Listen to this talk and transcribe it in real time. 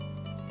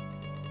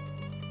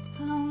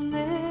I'll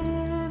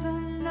never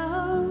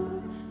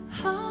know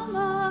how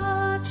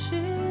much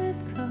it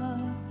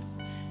costs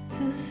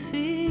to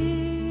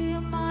see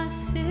my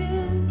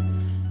sin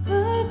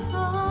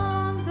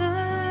upon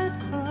that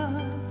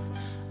cross.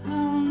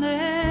 I'll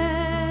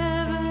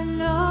never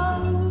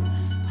know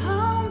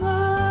how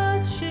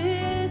much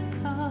it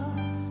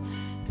costs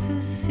to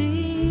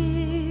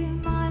see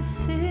my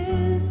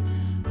sin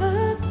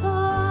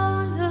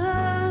upon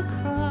the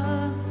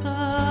cross.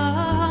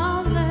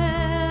 I'll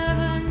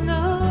never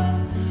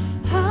know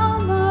how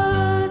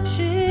much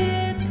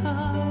it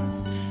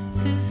costs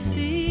to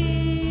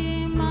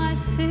see my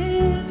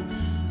sin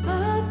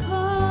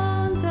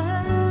upon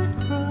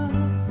that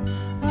cross.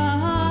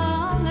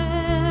 I'll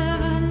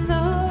never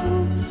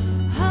know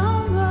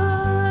how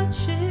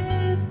much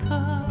it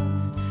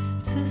costs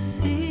to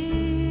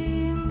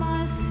see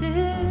my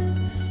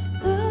sin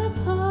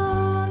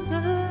upon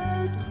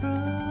that cross.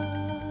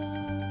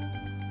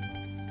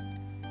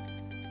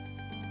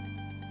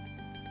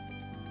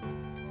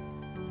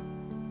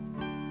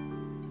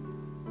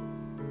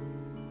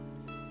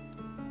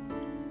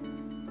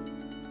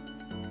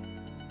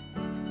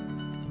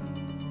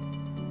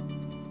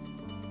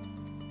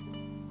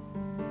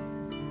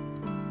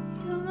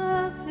 You're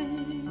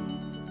lovely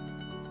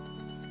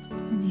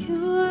and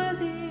you're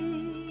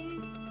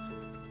worthy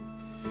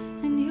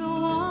and you're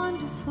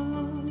wonderful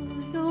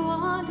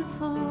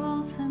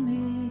to me.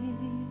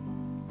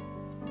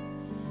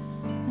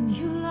 And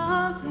you're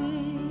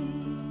lovely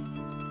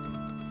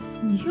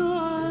and you're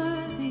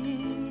worthy,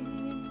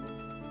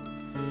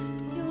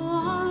 you're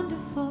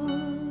wonderful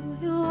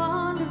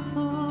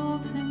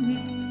to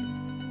me.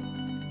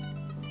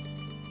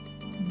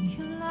 And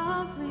you're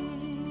lovely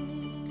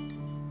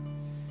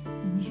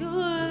and you're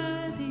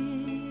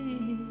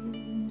worthy,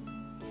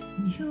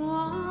 and you're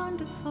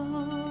wonderful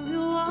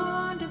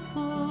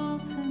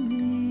to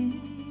me.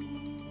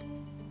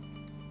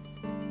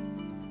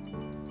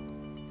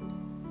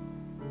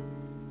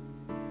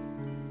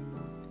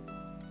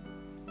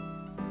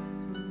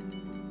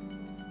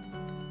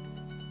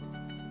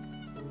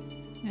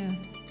 Yeah.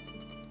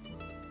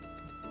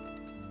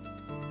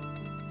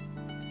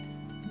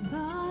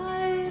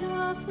 Light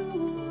of the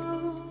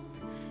world,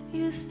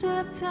 you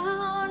step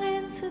down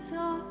into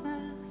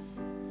darkness.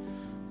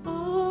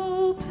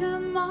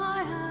 Open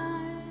my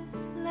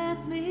eyes,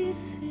 let me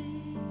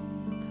see.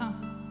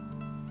 Come.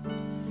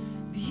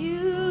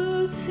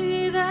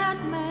 Beauty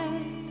that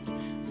made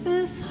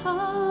this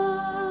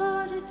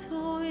heart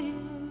adore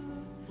you.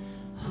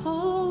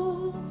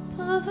 Hope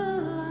of a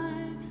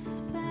life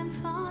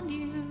spent on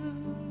you.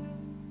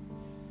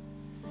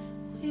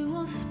 We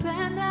will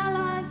spend our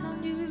lives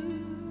on you.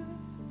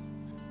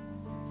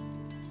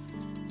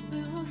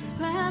 We will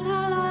spend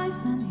our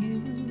lives on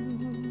you.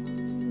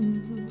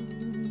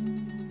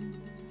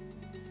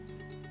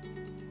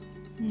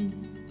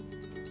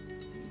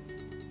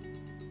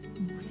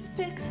 We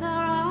fix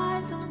our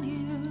eyes on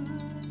you.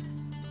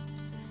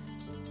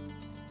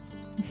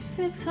 We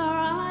fix our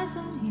eyes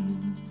on you.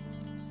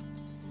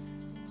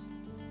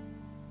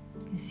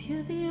 'Cause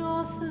you're the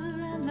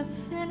author and the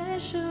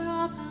finisher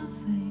of our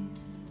faith.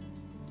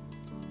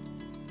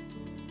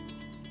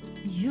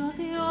 You're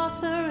the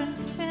author and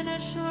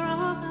finisher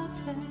of our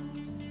faith.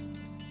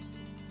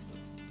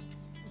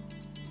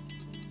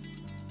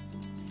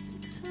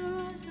 Fix our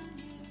eyes on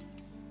you.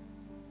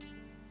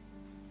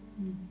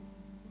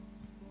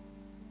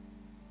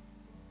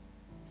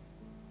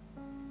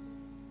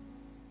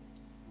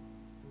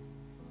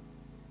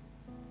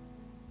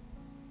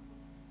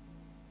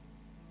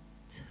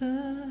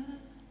 Turn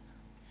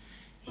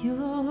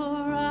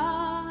your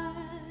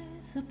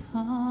eyes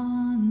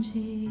upon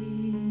Jesus.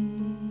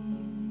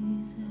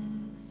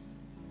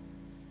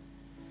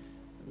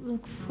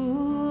 Look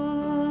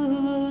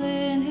full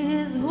in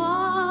his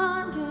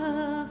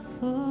wonderful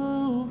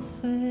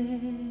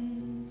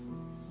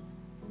face,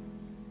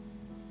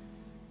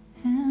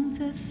 and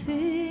the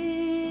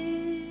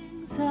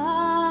things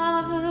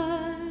of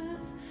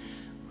earth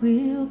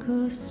will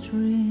go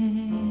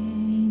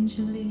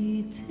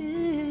strangely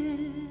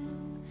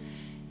dim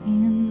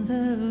in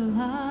the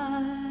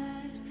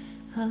light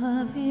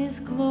of his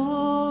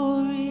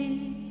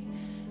glory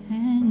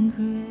and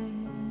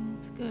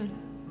grace. Good.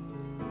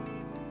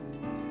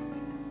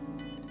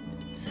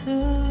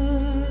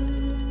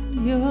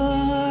 Turn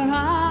your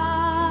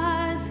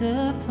eyes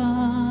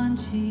upon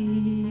Jesus.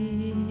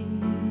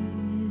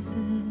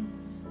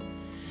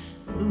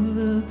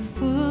 Look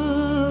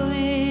full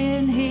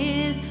in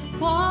his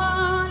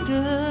wonderful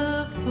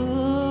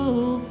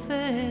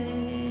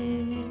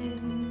face,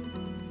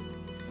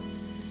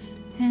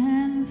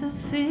 and the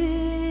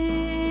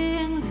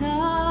things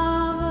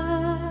of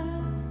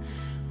earth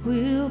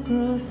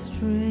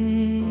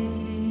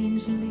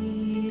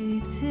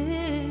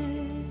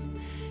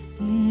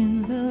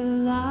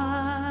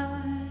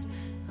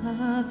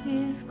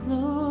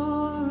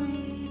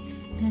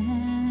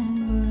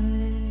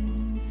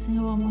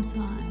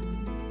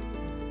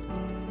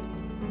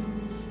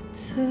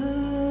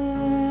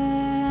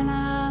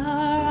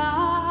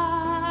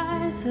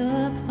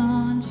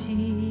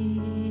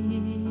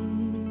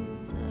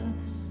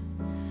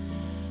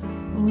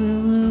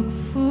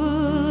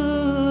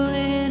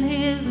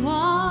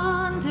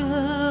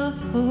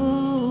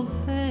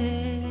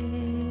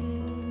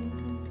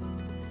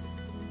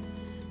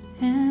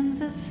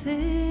the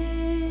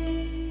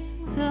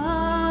things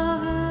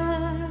of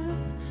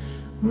earth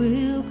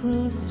will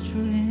grow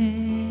strangely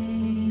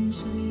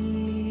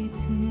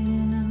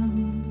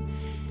dim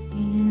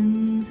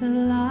in the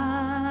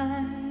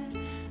light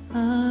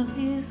of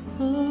His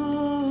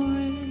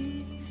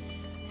glory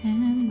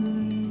and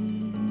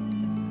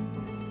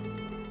grace,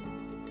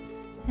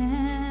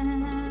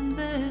 and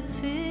the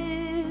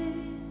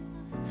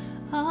things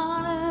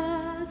on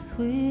earth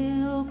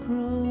will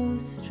grow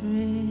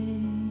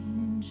strangely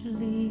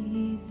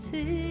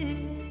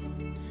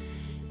dim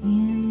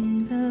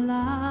in the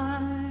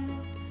light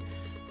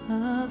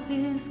of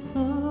His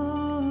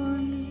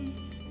glory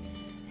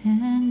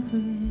and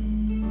grace.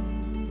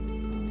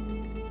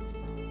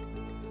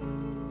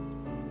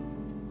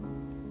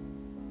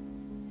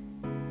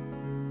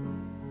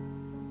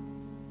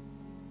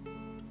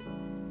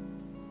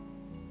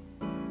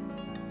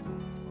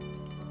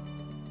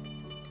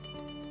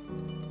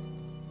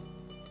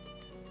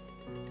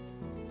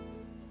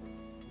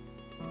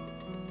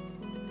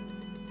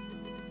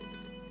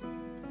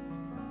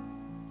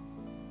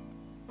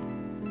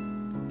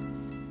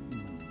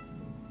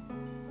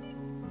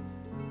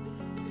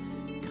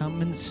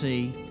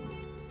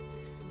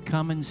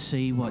 Come and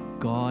see what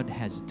God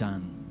has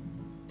done.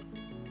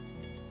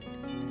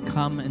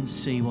 Come and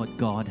see what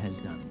God has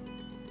done.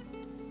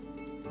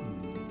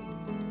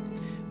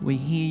 We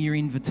hear your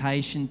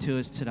invitation to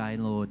us today,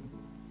 Lord.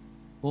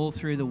 All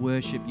through the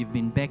worship, you've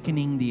been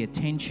beckoning the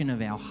attention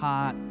of our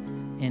heart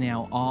and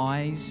our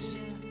eyes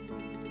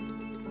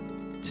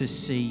to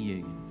see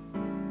you.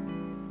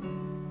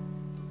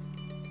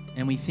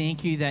 And we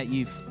thank you that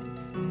you've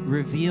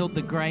revealed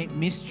the great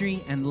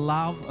mystery and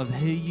love of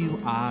who you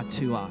are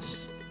to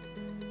us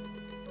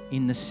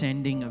in the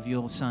sending of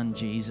your Son,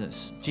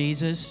 Jesus.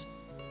 Jesus,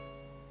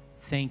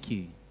 thank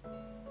you.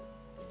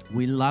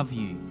 We love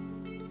you.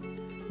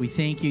 We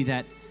thank you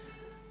that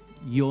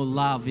your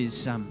love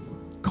is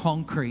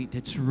concrete,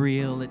 it's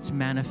real, it's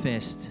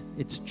manifest,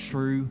 it's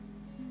true,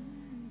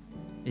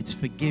 it's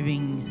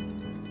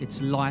forgiving,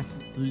 it's life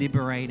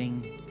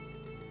liberating.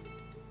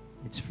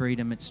 It's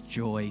freedom, it's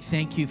joy.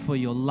 Thank you for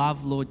your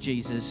love, Lord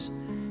Jesus.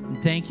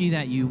 And thank you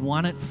that you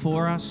won it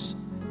for us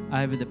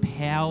over the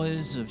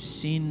powers of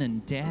sin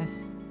and death,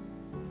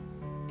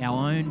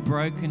 our own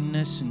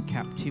brokenness and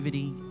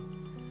captivity,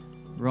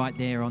 right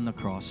there on the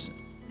cross.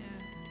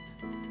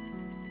 Yeah.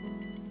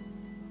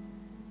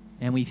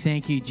 And we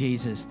thank you,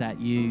 Jesus,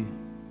 that you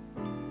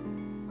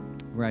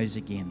rose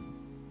again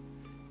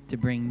to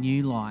bring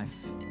new life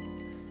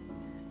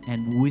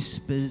and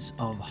whispers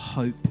of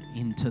hope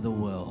into the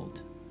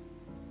world.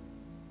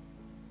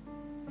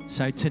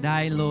 So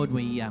today, Lord,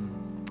 we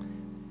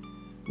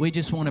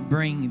just want to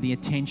bring the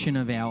attention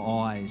of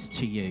our eyes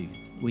to you.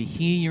 We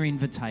hear your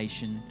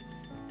invitation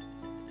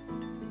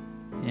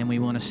and we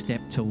want to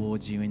step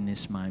towards you in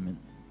this moment.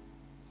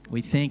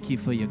 We thank you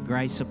for your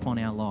grace upon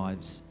our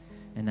lives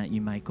and that you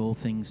make all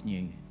things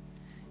new.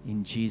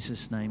 In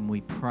Jesus' name,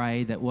 we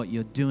pray that what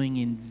you're doing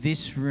in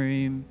this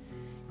room,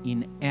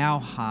 in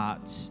our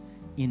hearts,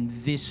 in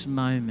this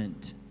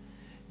moment,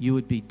 you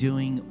would be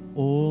doing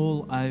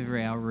all over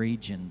our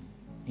region,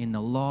 in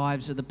the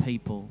lives of the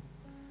people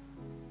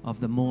of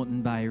the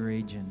Moreton Bay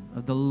region,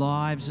 of the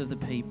lives of the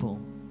people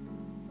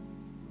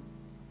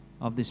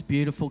of this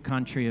beautiful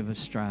country of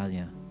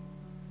Australia,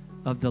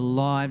 of the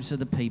lives of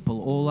the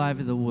people all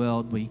over the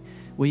world. We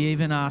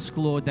even ask,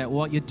 Lord, that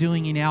what you're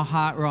doing in our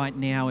heart right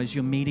now as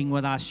you're meeting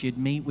with us, you'd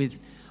meet with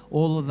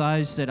all of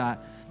those that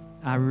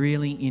are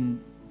really in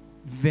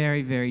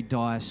very, very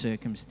dire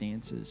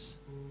circumstances.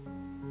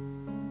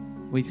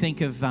 We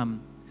think of,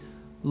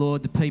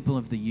 Lord, the people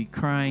of the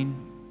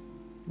Ukraine.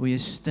 We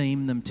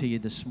esteem them to you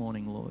this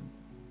morning, Lord.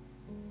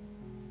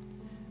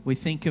 We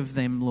think of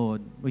them,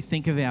 Lord. We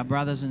think of our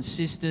brothers and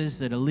sisters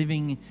that are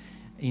living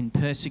in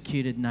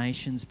persecuted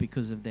nations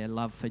because of their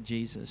love for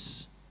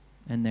Jesus,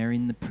 and they're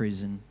in the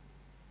prison.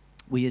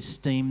 We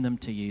esteem them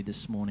to you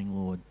this morning,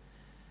 Lord,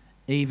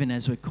 even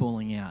as we're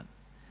calling out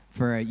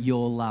for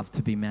your love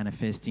to be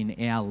manifest in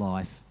our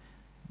life.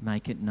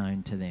 Make it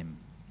known to them.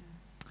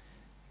 Yes.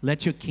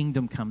 Let your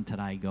kingdom come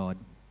today, God,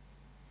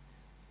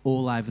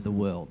 all over the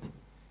world.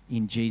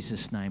 In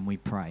Jesus' name we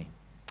pray.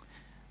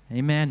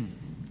 Amen.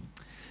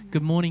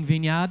 Good morning,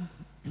 Vineyard.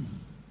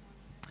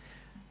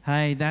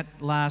 Hey, that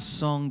last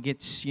song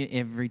gets you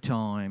every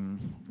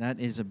time. That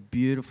is a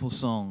beautiful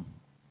song.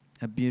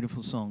 A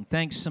beautiful song.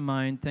 Thanks,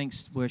 Simone.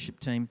 Thanks, worship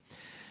team.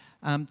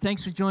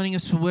 Thanks for joining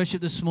us for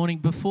worship this morning.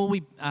 Before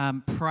we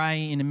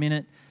pray in a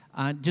minute,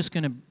 just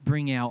going to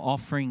bring our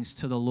offerings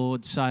to the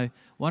Lord. So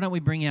why don't we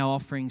bring our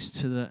offerings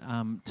to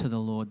the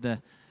Lord? The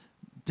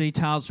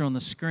details are on the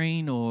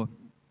screen, or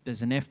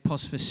there's an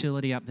FPOS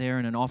facility up there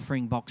and an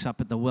offering box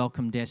up at the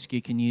welcome desk.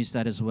 You can use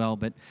that as well.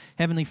 But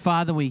Heavenly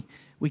Father, we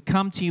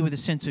come to you with a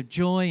sense of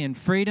joy and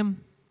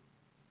freedom,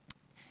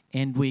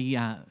 and we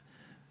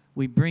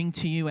bring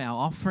to you our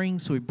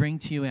offerings. We bring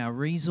to you our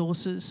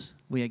resources.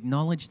 We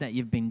acknowledge that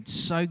you've been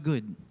so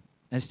good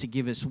as to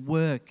give us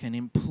work and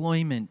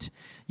employment.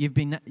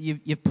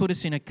 You've put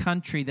us in a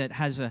country that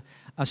has a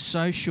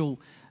social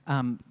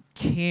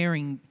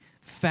caring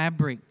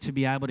fabric to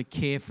be able to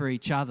care for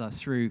each other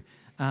through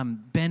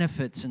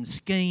benefits and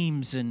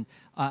schemes and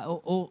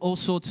all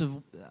sorts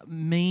of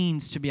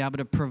means to be able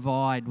to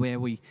provide where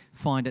we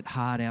find it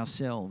hard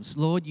ourselves.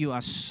 Lord, you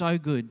are so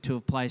good to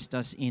have placed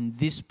us in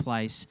this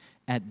place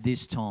at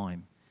this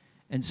time.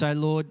 And so,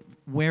 Lord,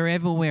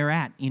 wherever we're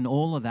at in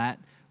all of that,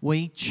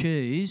 we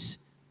choose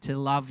to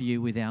love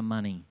you with our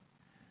money.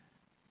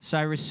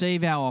 So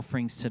receive our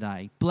offerings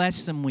today.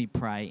 Bless them, we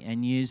pray,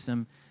 and use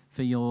them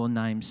for your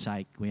name's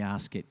sake. We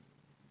ask it.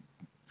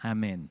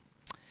 Amen.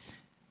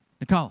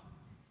 Nicole,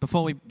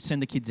 before we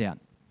send the kids out.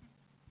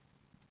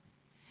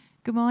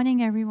 Good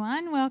morning,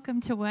 everyone.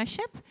 Welcome to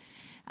worship.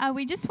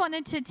 We just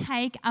wanted to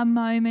take a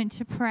moment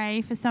to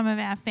pray for some of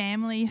our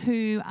family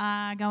who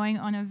are going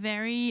on a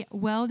very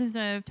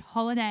well-deserved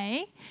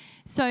holiday.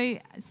 So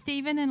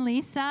Stephen and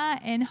Lisa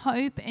and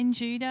Hope and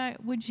Judah,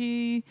 would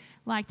you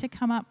like to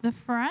come up the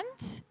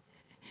front?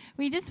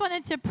 We just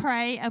wanted to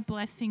pray a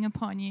blessing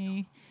upon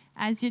you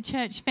as your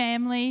church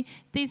family.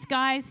 These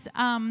guys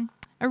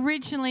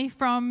originally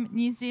from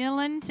New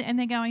Zealand, and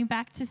they're going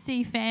back to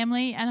see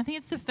family. And I think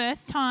it's the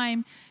first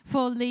time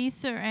for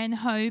Lisa and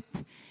Hope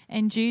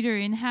and Judah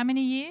in how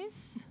many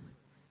years?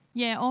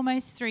 Yeah,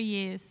 almost 3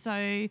 years.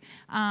 So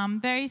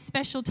very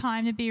special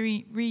time to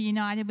be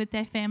reunited with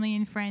their family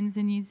and friends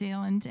in New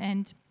Zealand.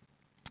 And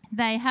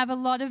they have a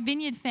lot of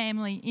Vineyard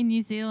family in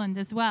New Zealand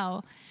as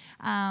well.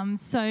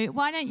 So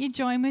why don't you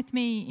join with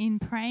me in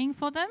praying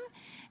for them?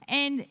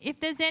 And if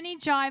there's any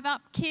Jive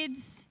Up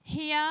kids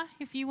here,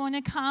 if you want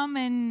to come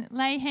and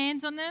lay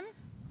hands on them.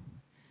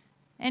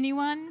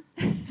 Anyone?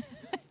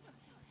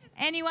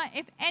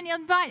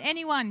 Invite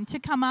anyone to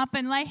come up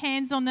and lay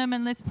hands on them,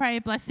 and let's pray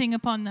a blessing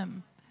upon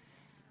them.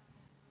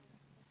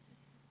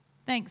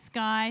 Thanks,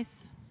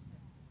 guys.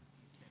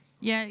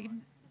 Yeah.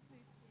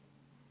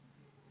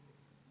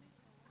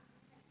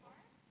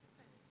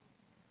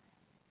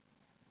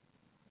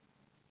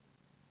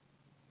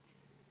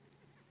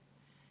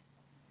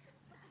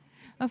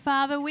 Oh,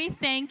 Father, we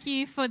thank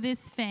you for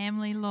this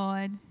family,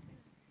 Lord.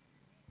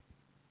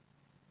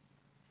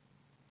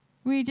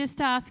 We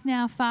just ask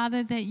now,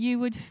 Father, that you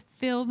would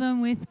fill them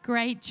with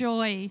great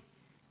joy.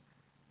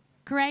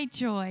 Great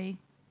joy.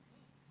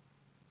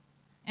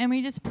 And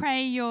we just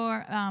pray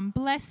your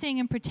blessing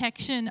and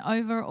protection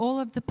over all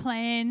of the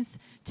plans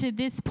to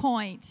this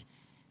point,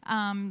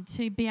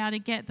 to be able to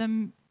get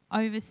them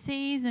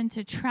overseas and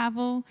to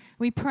travel.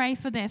 We pray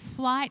for their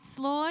flights,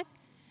 Lord.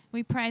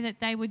 We pray that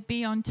they would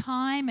be on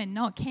time and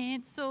not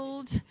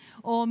cancelled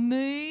or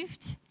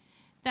moved.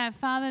 That,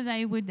 Father,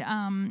 they would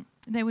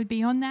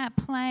be on that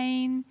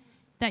plane,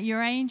 that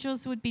your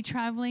angels would be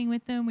travelling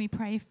with them. We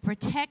pray for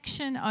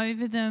protection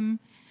over them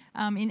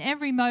in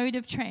every mode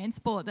of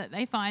transport that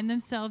they find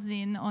themselves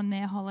in on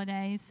their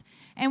holidays.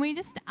 And we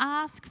just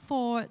ask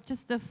for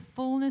just the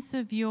fullness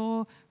of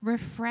your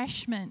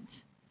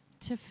refreshment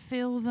to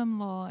fill them,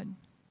 Lord.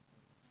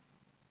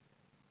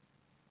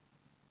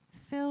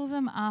 Fill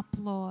them up,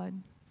 Lord.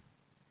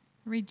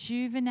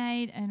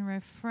 Rejuvenate and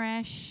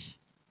refresh.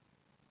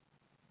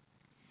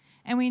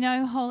 And we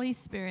know, Holy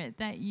Spirit,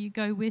 that you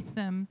go with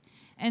them.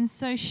 And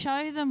so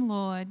show them,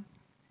 Lord.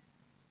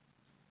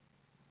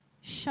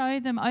 Show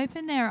them,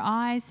 open their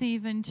eyes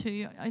even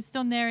to, just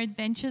on their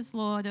adventures,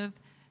 Lord, of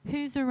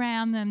who's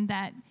around them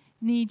that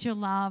need your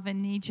love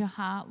and need your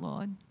heart,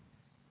 Lord.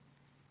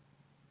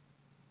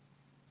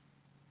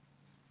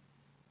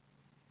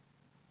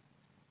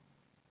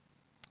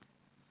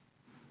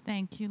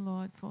 Thank you,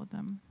 Lord, for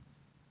them.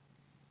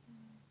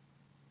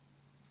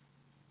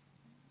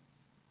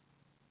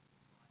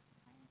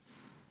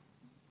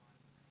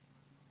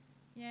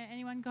 Yeah,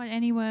 anyone got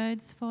any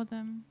words for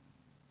them?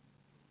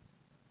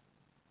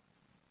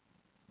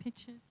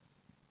 Pictures?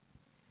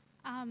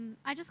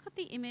 I just got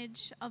the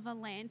image of a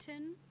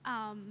lantern,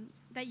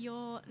 that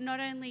you're not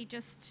only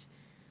just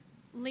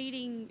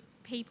leading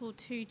people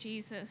to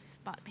Jesus,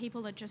 but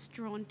people are just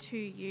drawn to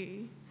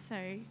you. So,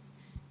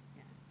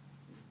 yeah.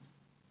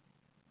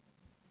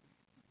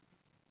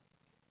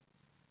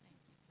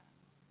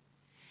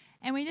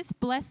 And we just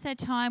bless their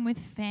time with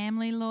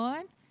family,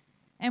 Lord.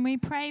 And we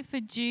pray for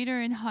Judah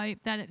and Hope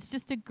that it's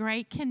just a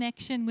great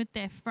connection with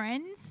their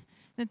friends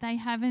that they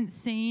haven't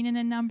seen in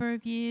a number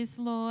of years,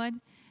 Lord.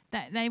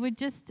 That they would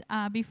just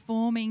be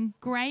forming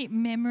great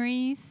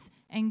memories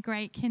and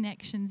great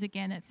connections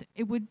again.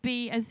 It would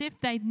be as if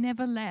they'd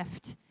never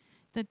left,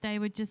 that they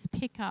would just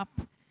pick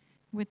up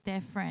with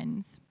their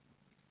friends.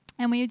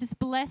 And we would just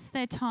bless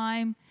their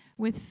time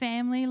with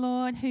family,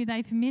 Lord, who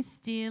they've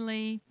missed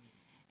dearly,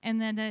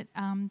 and that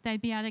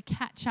they'd be able to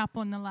catch up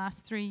on the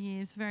last 3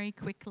 years very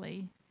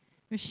quickly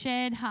with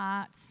shared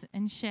hearts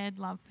and shared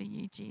love for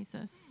you,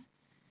 Jesus.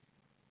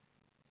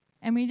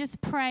 And we just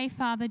pray,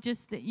 Father,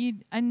 just that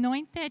you'd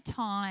anoint their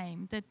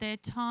time, that their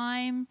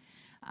time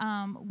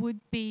would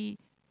be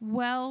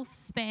well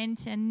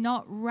spent and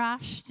not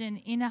rushed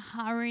and in a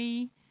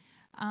hurry,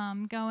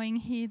 going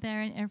here, there,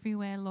 and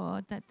everywhere,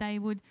 Lord, that they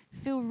would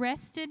feel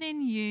rested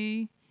in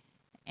you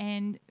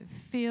and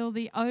feel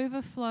the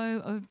overflow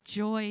of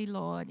joy,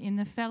 Lord, in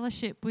the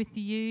fellowship with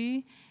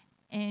you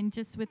and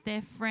just with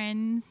their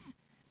friends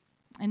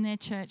and their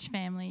church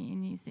family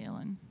in New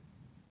Zealand.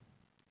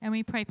 And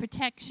we pray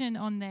protection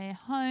on their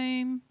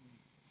home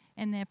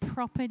and their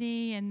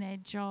property and their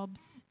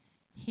jobs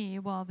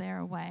here while they're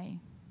away.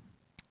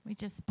 We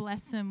just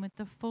bless them with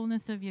the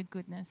fullness of your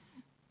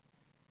goodness.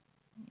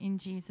 In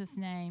Jesus'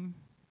 name,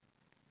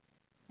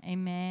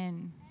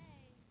 amen.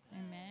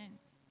 Amen.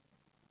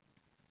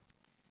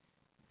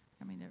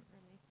 I mean,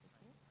 release the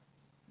kids.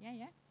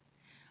 Yeah.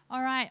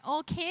 All right,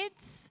 all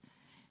kids,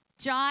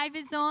 Jive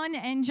is on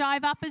and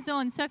Jive Up is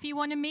on. So if you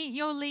want to meet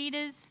your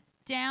leaders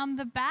down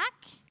the back,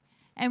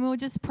 and we'll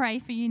just pray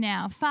for you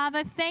now.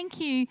 Father, thank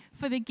you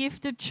for the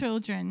gift of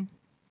children.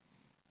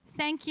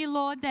 Thank you,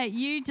 Lord, that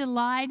you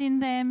delight in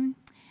them.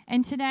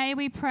 And today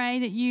we pray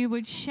that you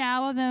would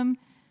shower them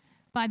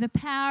by the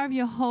power of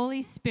your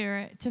Holy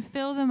Spirit to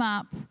fill them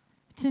up,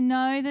 to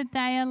know that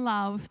they are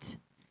loved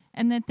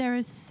and that there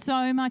is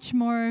so much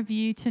more of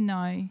you to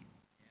know.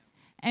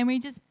 And we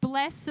just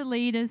bless the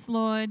leaders,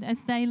 Lord,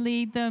 as they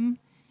lead them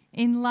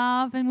in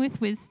love and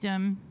with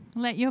wisdom.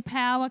 Let your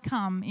power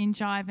come in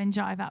Jive and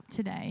Jive Up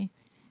today.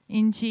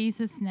 In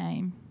Jesus'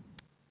 name,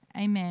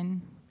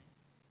 amen.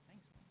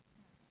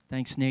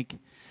 Thanks, Nick.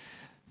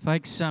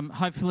 Folks,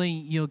 hopefully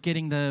you're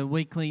getting the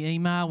weekly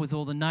email with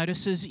all the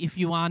notices. If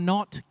you are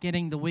not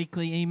getting the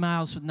weekly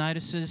emails with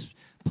notices,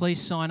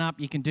 please sign up.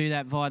 You can do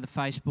that via the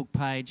Facebook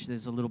page.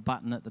 There's a little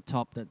button at the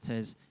top that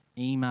says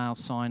email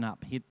sign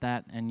up. Hit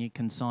that and you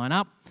can sign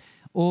up.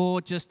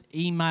 Or just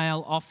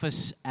email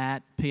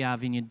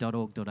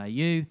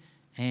office@prvineyard.org.au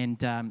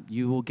and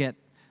you will get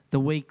the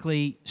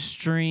weekly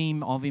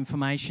stream of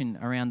information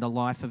around the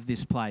life of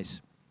this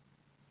place.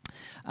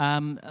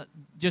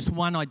 Just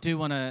one I do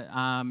want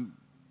to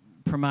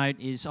promote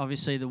is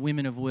obviously the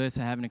Women of Worth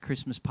are having a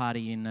Christmas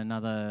party in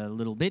another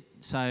little bit.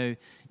 So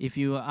if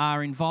you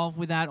are involved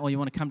with that or you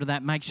want to come to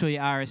that, make sure you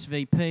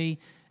RSVP.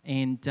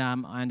 And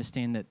I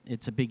understand that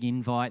it's a big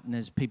invite and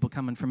there's people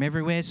coming from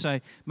everywhere. So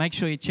make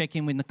sure you check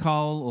in with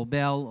Nicole or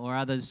Belle or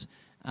others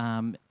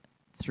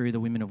through the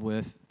Women of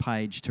Worth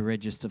page to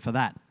register for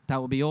that.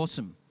 That will be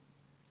awesome.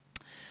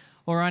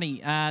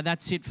 Alrighty,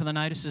 that's it for the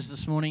notices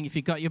this morning. If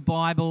you've got your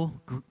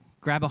Bible,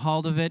 grab a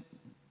hold of it.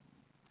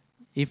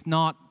 If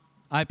not,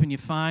 open your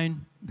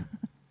phone,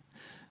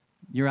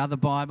 your other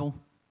Bible,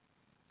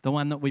 the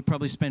one that we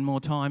probably spend more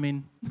time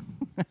in.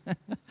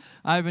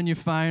 Open your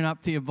phone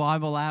up to your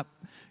Bible app,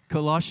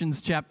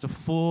 Colossians chapter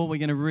 4. We're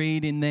going to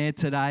read in there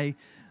today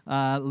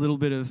a little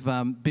bit of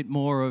bit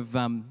more of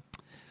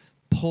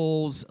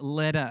Paul's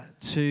letter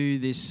to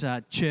this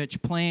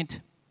church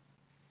plant,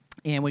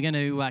 and we're going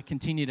to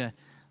continue to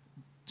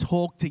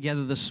talk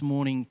together this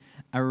morning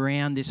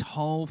around this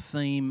whole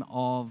theme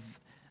of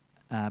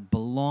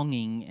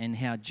belonging and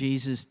how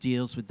Jesus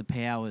deals with the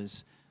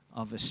powers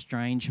of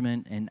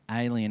estrangement and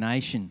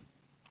alienation.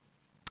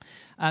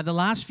 The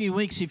last few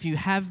weeks, if you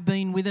have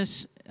been with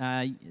us,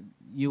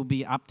 you'll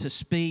be up to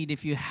speed.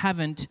 If you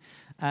haven't,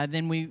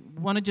 then we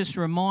want to just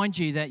remind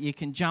you that you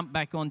can jump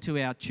back onto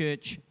our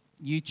church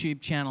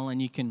YouTube channel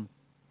and you can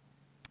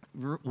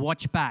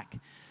watch back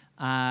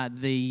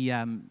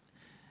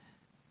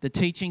the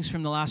teachings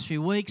from the last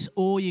few weeks,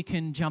 or you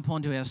can jump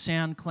onto our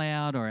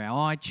SoundCloud or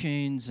our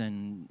iTunes,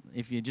 and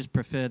if you just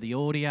prefer the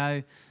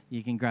audio,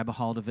 you can grab a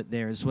hold of it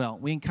there as well.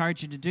 We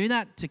encourage you to do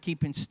that to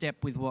keep in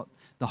step with what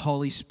the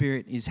Holy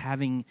Spirit is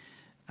having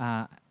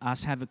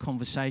us have a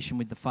conversation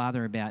with the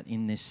Father about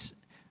in this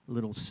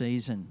little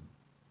season.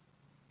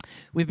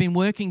 We've been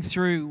working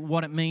through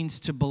what it means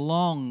to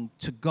belong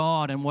to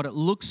God and what it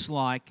looks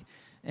like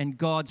and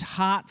God's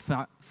heart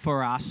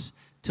for us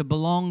to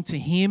belong to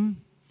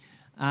Him,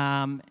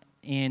 and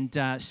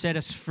set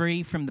us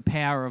free from the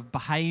power of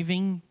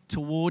behaving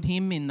toward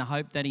Him in the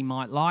hope that He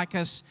might like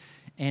us,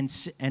 and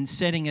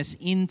setting us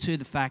into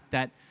the fact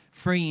that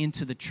free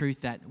into the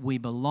truth that we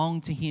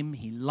belong to Him,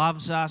 He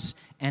loves us,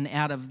 and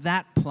out of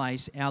that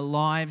place our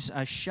lives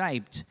are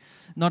shaped.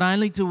 Not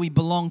only do we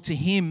belong to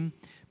Him,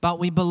 but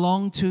we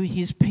belong to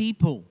His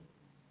people.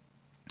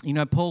 You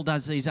know, Paul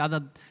does these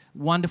other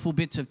wonderful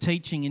bits of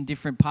teaching in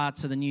different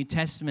parts of the New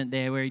Testament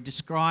there where he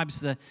describes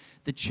the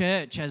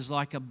church as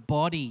like a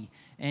body,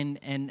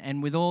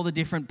 and with all the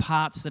different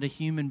parts that a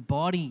human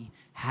body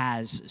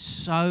has,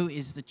 so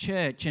is the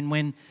church. And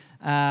when,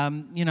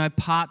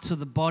 parts of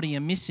the body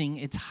are missing,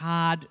 it's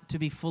hard to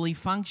be fully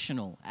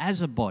functional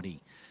as a body.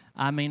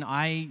 I mean,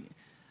 I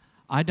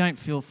don't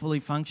feel fully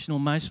functional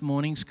most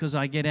mornings because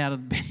I get out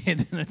of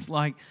bed and it's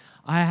like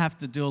I have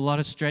to do a lot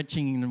of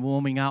stretching and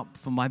warming up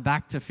for my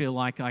back to feel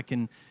like I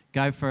can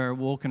go for a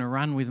walk and a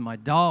run with my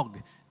dog.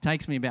 It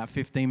takes me about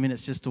 15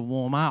 minutes just to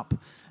warm up.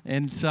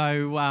 And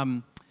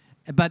so,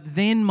 but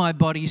then my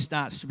body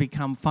starts to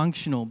become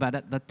functional. But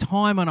at the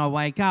time when I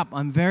wake up,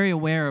 I'm very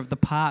aware of the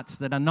parts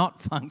that are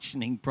not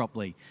functioning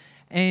properly.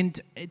 And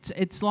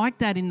it's like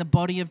that in the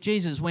body of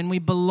Jesus. When we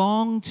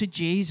belong to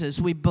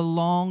Jesus, we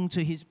belong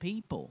to His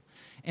people.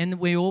 And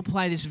we all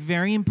play this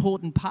very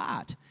important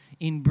part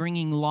in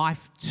bringing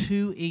life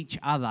to each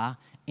other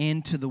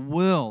and to the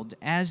world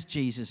as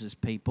Jesus'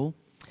 people.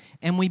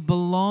 And we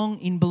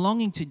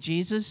belonging to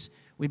Jesus,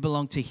 We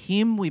belong to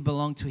Him, we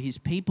belong to His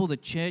people, the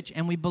church,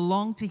 and we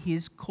belong to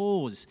His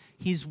cause,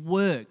 His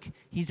work,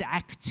 His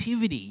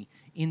activity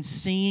in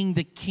seeing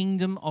the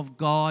kingdom of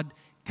God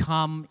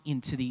come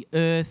into the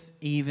earth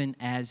even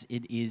as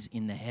it is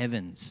in the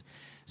heavens.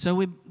 So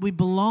we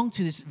belong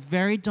to this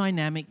very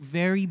dynamic,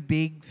 very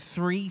big,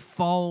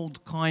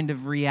 threefold kind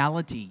of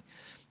reality.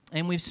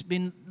 And we've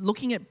been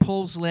looking at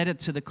Paul's letter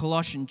to the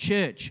Colossian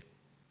church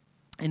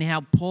and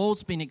how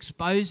Paul's been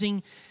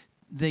exposing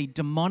the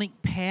demonic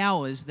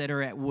powers that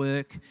are at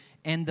work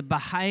and the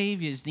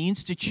behaviors, the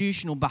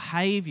institutional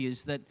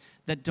behaviors that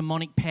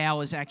demonic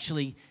powers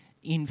actually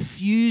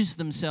infuse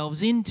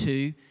themselves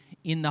into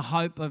in the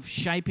hope of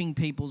shaping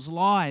people's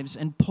lives.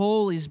 And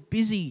Paul is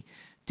busy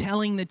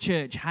telling the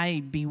church,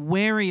 hey, be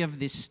wary of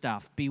this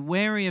stuff. Be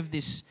wary of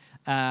this,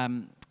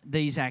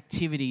 these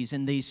activities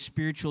and these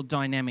spiritual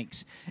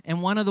dynamics.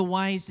 And one of the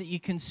ways that you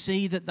can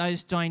see that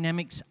those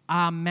dynamics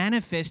are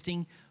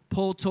manifesting,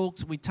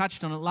 we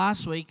touched on it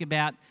last week,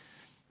 about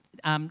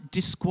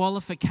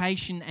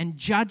disqualification and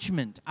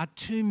judgment are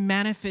two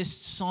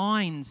manifest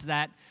signs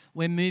that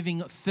we're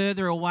moving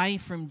further away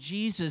from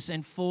Jesus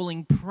and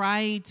falling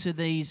prey to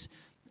these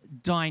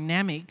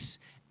dynamics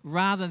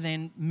rather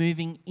than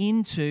moving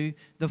into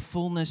the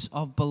fullness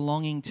of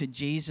belonging to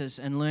Jesus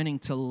and learning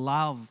to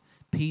love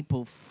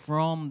people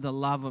from the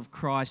love of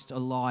Christ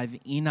alive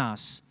in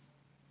us.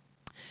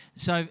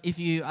 So if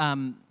you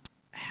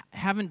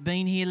haven't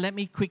been here, let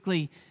me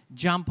quickly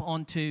jump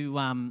onto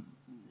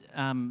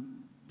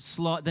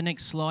the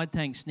next slide.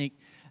 Thanks, Nick.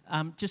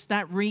 Just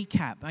that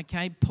recap,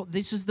 okay?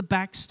 This is the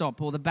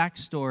backstop or the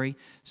backstory.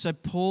 So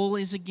Paul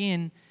is,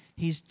 again,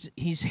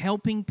 he's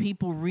helping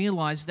people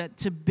realize that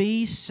to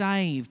be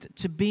saved,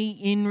 to be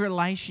in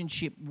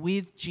relationship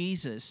with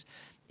Jesus,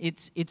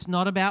 it's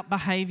not about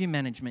behavior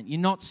management. You're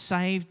not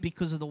saved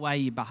because of the way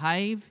you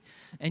behave,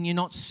 and you're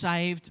not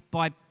saved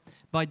by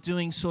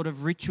doing sort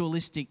of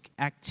ritualistic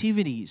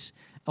activities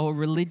or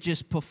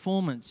religious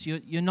performance.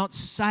 You're not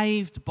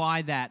saved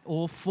by that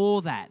or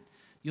for that.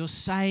 You're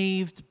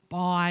saved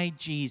by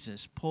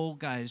Jesus. Paul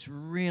goes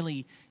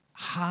really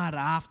hard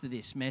after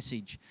this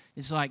message.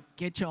 It's like,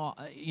 it's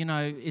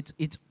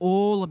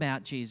all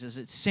about Jesus.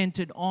 It's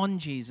centered on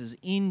Jesus,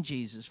 in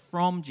Jesus,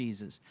 from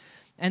Jesus.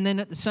 And then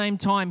at the same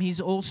time,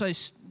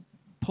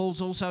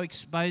 Paul's also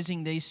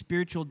exposing these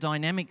spiritual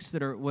dynamics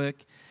that are at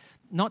work,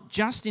 not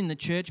just in the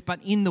church, but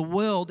in the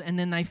world, and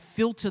then they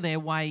filter their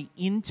way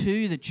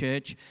into the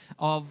church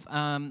of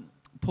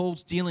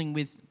Paul's dealing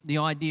with the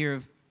idea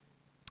of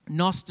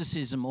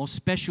Gnosticism or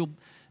special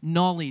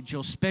knowledge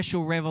or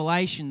special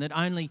revelation that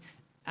only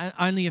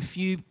a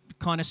few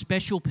kind of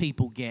special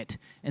people get,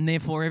 and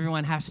therefore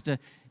everyone has to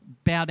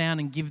bow down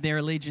and give their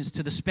allegiance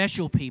to the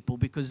special people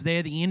because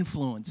they're the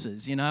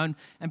influencers,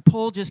 and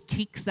Paul just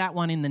kicks that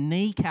one in the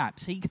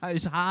kneecaps. He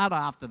goes hard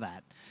after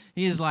that.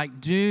 He is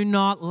like, do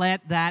not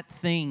let that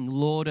thing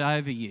lord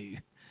over you.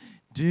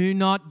 Do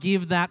not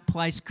give that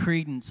place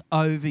credence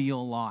over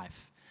your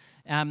life.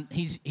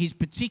 He's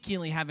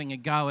particularly having a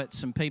go at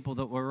some people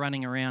that were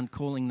running around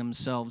calling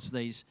themselves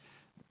these,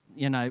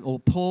 or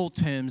Paul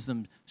terms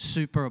them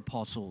super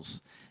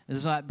apostles.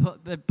 It's like,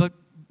 but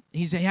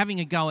he's having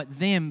a go at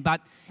them,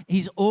 but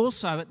he's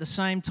also at the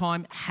same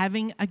time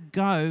having a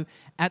go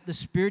at the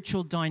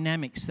spiritual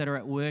dynamics that are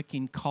at work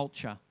in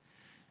culture.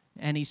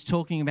 And he's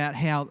talking about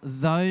how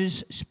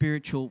those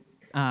spiritual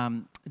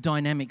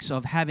dynamics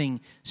of having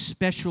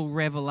special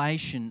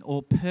revelation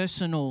or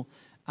personal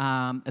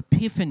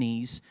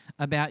epiphanies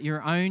about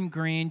your own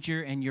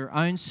grandeur and your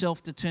own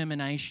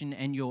self-determination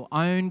and your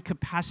own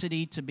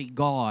capacity to be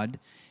God,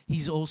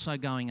 he's also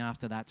going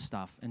after that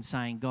stuff and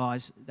saying,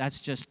 guys,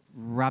 that's just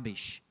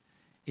rubbish.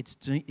 It's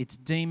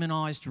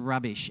demonized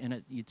rubbish,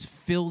 and it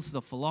fills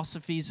the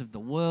philosophies of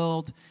the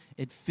world.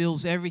 It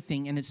fills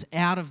everything, and it's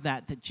out of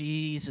that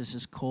Jesus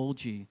has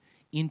called you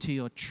into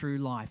your true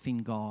life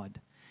in God.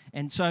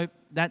 And so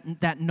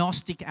that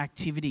Gnostic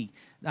activity,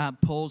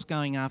 Paul's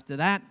going after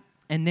that.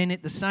 And then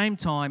at the same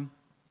time,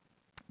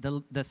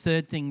 the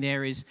third thing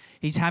there is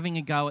he's having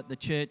a go at the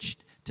church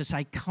to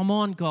say, come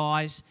on,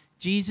 guys,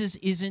 Jesus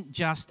isn't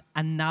just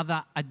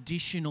another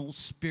additional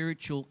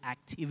spiritual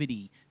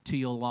activity to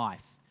your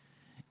life.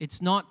 It's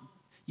not,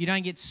 you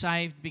don't get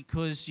saved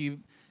because you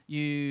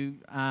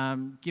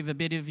give a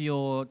bit of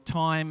your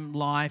time,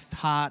 life,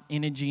 heart,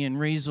 energy and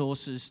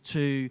resources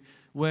to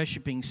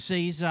worshipping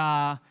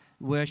Caesar,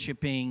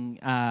 worshipping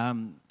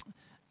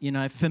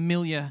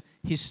familiar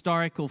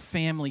historical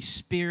family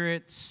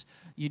spirits.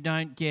 You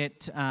don't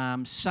get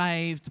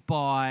saved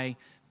by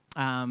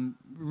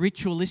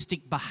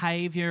ritualistic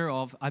behavior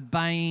of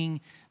obeying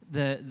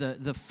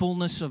the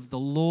fullness of the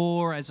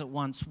law as it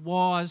once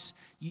was,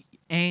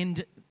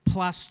 and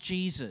plus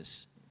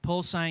Jesus.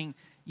 Paul's saying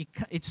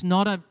it's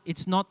not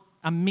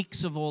a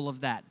mix of all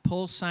of that.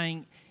 Paul's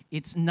saying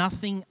it's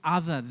nothing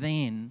other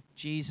than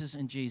Jesus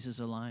and Jesus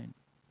alone.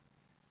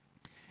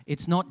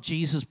 It's not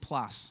Jesus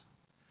plus.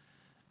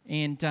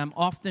 And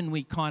often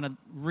we kind of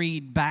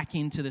read back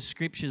into the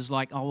scriptures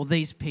like, oh, well,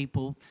 these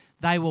people,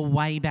 They were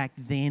way back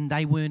then.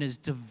 They weren't as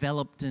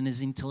developed and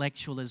as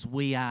intellectual as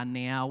we are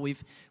now.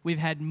 We've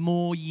had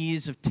more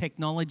years of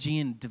technology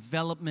and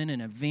development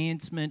and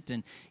advancement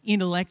and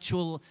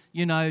intellectual,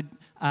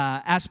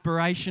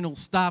 aspirational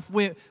stuff.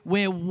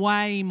 We're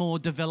way more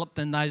developed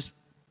than those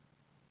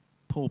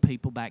poor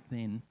people back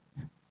then.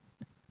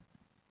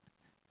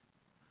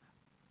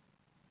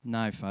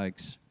 No,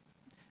 folks.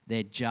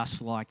 They're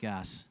just like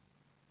us.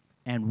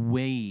 And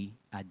we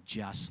are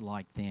just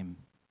like them.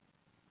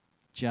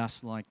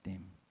 Just like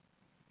them.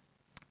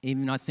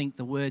 Even I think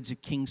the words of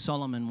King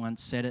Solomon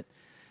once said it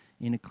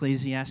in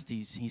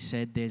Ecclesiastes. He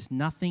said, "There's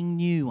nothing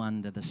new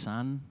under the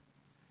sun,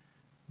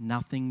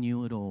 nothing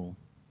new at all."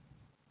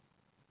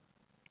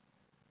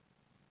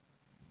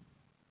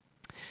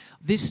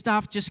 This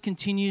stuff just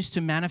continues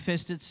to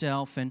manifest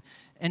itself, and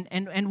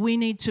we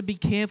need to be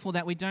careful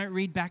that we don't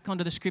read back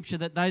onto the scripture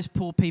that those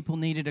poor people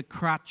needed a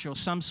crutch or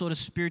some sort of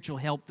spiritual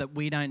help that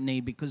we don't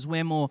need because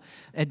we're more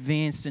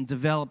advanced and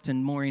developed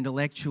and more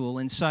intellectual.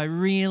 And so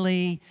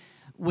really,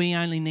 we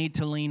only need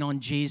to lean on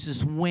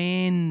Jesus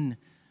when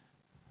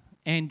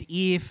and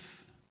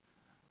if,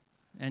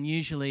 and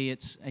usually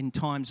it's in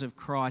times of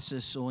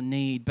crisis or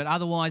need, but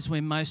otherwise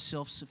we're most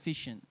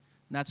self-sufficient.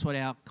 And that's what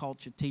our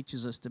culture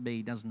teaches us to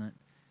be, doesn't it?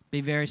 Be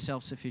very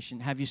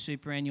self-sufficient. Have your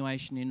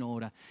superannuation in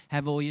order.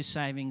 Have all your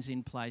savings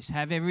in place.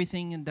 Have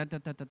everything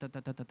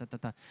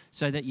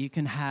so that you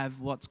can have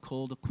what's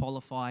called a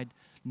qualified,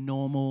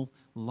 normal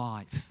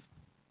life.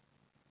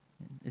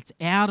 It's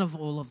out of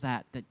all of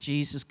that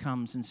Jesus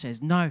comes and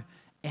says, no,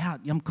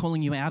 out. I'm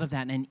calling you out of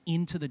that and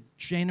into the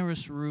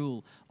generous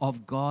rule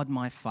of God,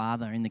 my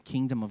Father, in the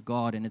kingdom of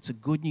God. And it's a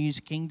good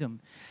news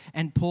kingdom.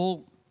 And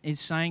Paul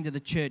is saying to the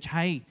church,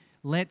 hey,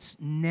 let's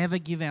never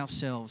give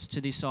ourselves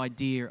to this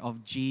idea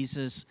of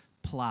Jesus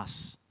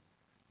plus.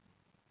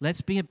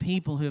 Let's be a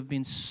people who have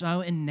been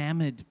so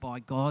enamored by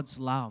God's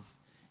love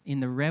in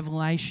the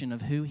revelation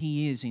of who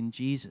He is in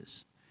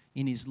Jesus.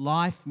 In His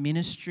life,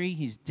 ministry,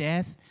 His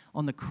death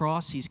on the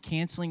cross, His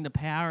cancelling the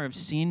power of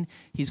sin,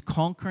 His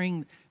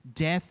conquering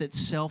death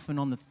itself, and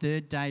on the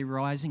third day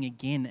rising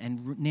again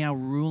and now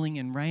ruling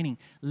and reigning.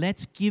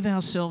 Let's give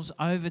ourselves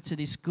over to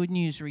this good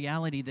news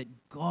reality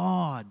that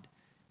God,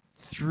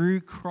 through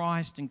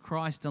Christ and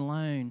Christ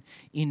alone,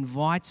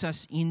 invites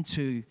us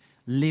into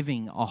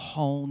living a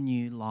whole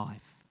new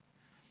life.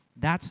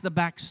 That's the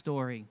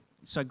backstory.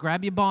 So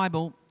grab your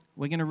Bible.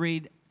 We're going to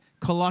read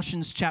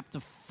Colossians chapter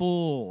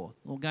 4.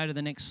 We'll go to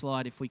the next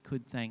slide if we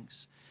could,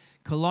 thanks.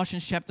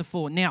 Colossians chapter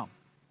 4. Now,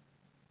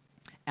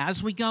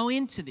 as we go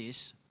into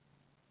this,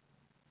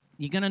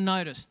 you're going to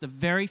notice the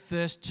very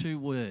first two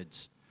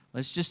words.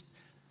 Let's just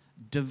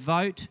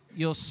devote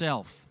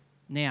yourself.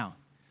 Now,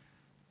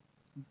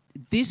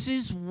 this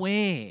is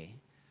where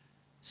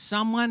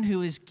someone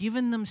who has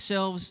given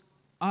themselves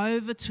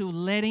over to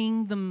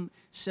letting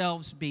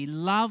themselves be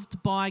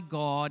loved by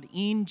God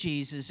in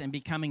Jesus and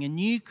becoming a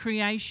new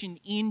creation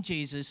in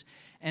Jesus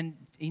and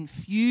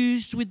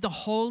infused with the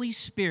Holy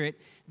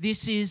Spirit,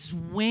 this is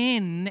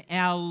when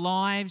our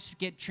lives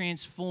get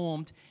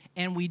transformed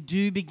and we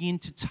do begin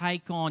to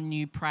take on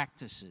new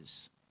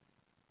practices.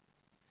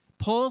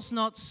 Paul's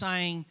not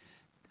saying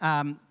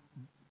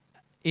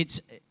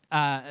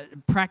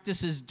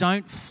practices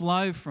don't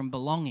flow from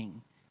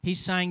belonging. He's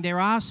saying there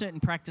are certain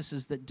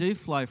practices that do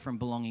flow from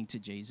belonging to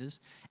Jesus.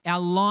 Our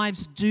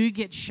lives do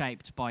get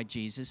shaped by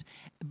Jesus,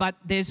 but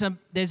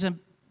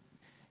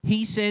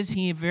he says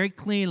here very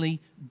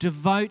clearly,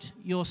 devote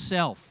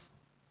yourself.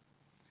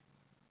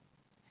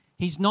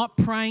 He's not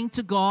praying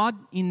to God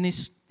in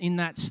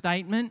that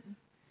statement.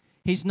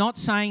 He's not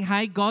saying,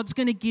 hey, God's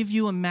going to give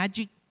you a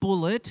magic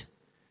bullet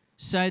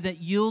so that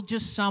you'll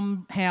just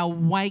somehow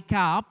wake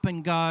up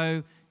and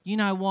go, you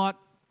know what?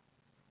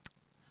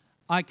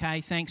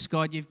 Okay, thanks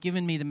God, you've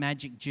given me the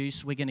magic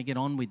juice. We're going to get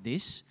on with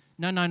this.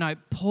 No.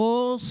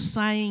 Paul's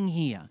saying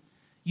here,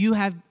 you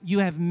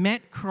have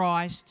met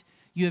Christ.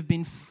 You have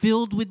been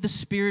filled with the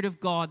Spirit of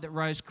God that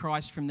rose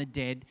Christ from the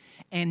dead.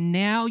 And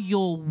now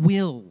your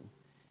will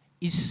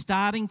is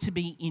starting to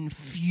be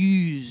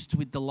infused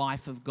with the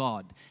life of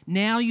God.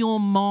 Now your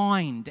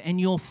mind and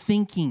your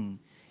thinking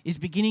is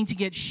beginning to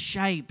get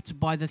shaped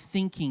by the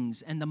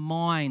thinkings and the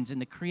minds and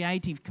the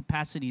creative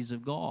capacities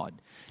of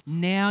God.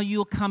 Now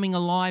you're coming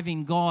alive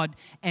in God,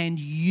 and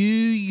you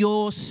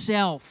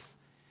yourself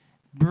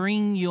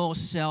bring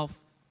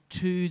yourself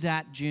to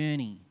that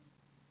journey.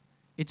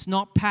 It's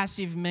not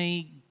passive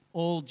me,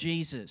 all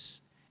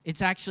Jesus.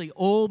 It's actually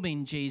all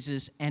been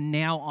Jesus, and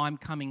now I'm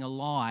coming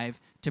alive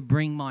to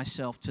bring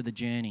myself to the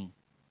journey.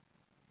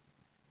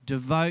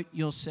 Devote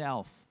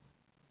yourself.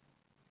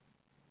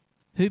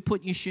 Who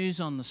put your shoes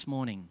on this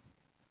morning?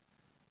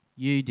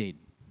 You did.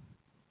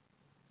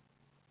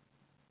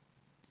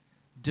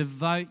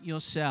 Devote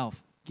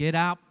yourself. Get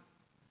up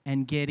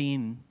and get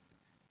in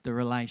the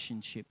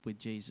relationship with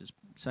Jesus.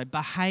 So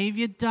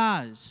behavior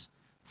does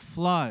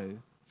flow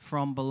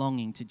from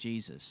belonging to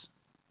Jesus.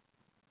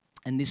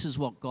 And this is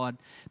what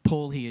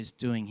Paul here is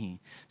doing here.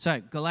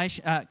 So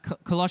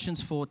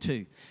Colossians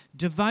 4:2.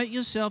 Devote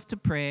yourself to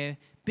prayer,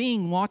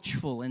 being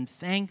watchful and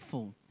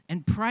thankful.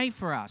 And pray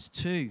for us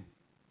too,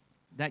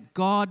 that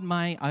God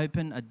may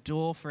open a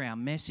door for our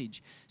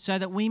message so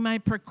that we may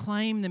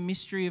proclaim the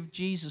mystery of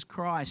Jesus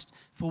Christ,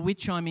 for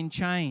which I'm in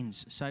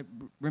chains. So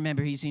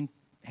remember, he's in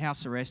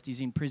house arrest,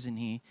 he's in prison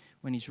here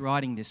when he's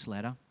writing this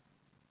letter.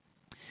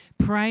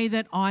 Pray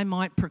that I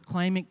might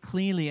proclaim it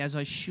clearly as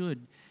I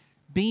should.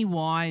 Be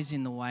wise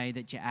in the way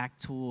that you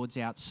act towards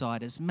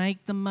outsiders.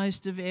 Make the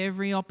most of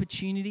every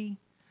opportunity.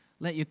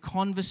 Let your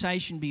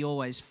conversation be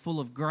always full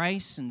of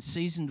grace and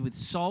seasoned with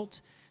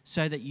salt,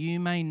 so that you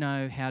may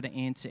know how to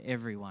answer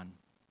everyone.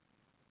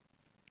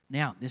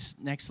 Now, this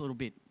next little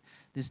bit,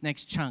 this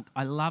next chunk,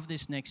 I love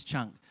this next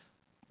chunk.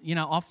 You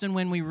know, often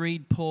when we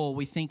read Paul,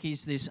 we think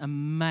he's this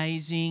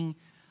amazing,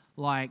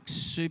 like,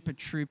 super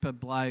trooper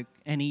bloke,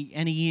 and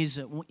he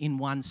is in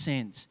one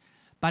sense.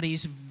 But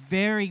he's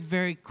very,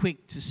 very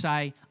quick to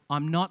say,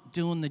 I'm not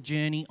doing the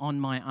journey on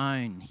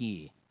my own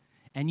here.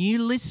 And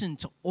you listen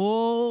to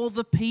all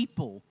the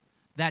people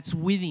that's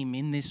with him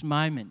in this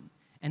moment,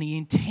 and he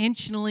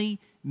intentionally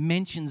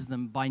mentions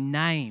them by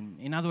name.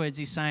 In other words,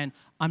 he's saying,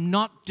 I'm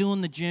not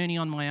doing the journey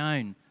on my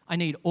own. I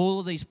need all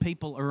of these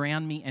people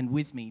around me and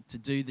with me to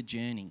do the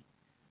journey.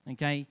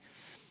 Okay?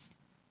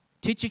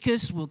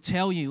 Tychicus will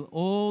tell you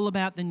all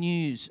about the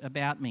news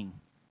about me.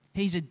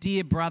 He's a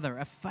dear brother,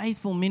 a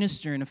faithful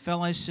minister and a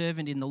fellow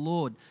servant in the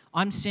Lord.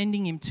 I'm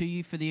sending him to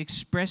you for the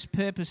express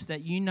purpose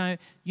that you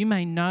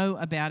may know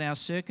about our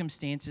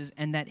circumstances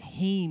and that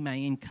he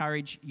may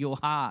encourage your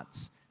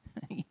hearts.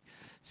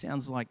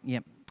 Sounds like,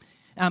 yep.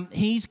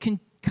 He's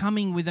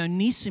coming with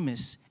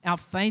Onesimus, our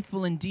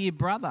faithful and dear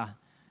brother,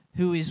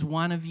 who is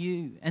one of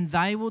you, and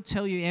they will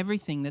tell you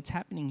everything that's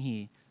happening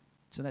here.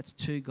 So that's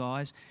two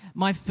guys.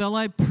 My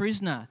fellow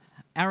prisoner,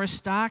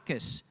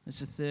 Aristarchus, that's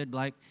the third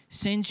bloke,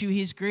 sends you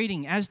his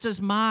greeting, as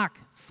does Mark,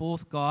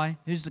 fourth guy,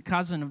 who's the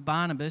cousin of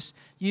Barnabas.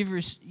 You've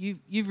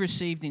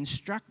received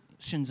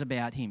instructions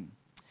about him.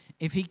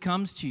 If he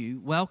comes to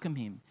you, welcome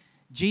him.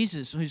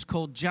 Jesus, who's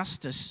called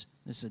Justus,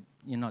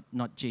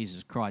 not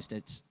Jesus Christ,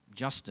 it's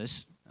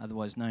Justus,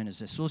 otherwise known as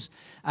Jesus.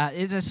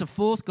 As a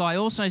fourth guy,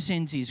 also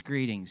sends his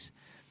greetings.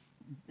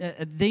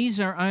 These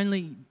are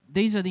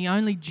the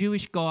only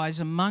Jewish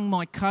guys among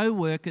my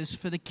co-workers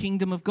for the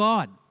kingdom of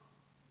God,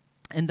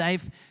 and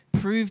they've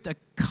proved a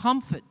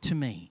comfort to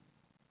me.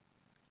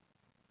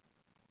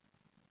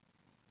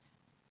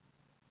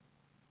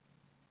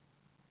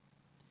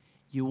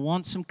 You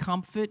want some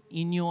comfort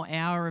in your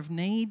hour of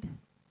need?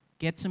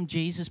 Get some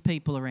Jesus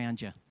people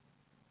around you.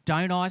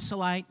 Don't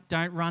isolate.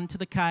 Don't run to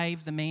the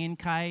cave, the man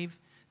cave.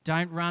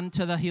 Don't run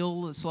to the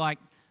hill that's like,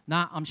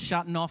 nah, I'm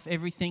shutting off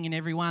everything and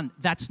everyone.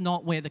 That's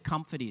not where the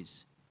comfort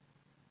is.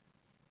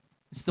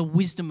 It's the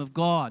wisdom of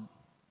God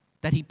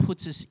that he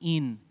puts us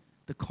in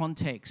the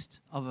context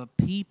of a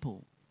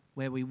people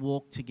where we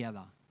walk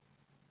together.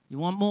 You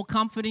want more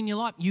comfort in your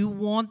life? You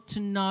want to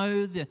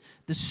know the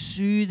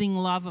soothing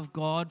love of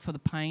God for the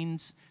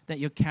pains that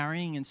you're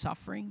carrying and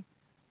suffering?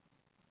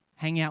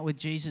 Hang out with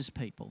Jesus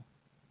people.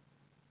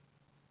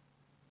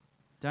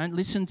 Don't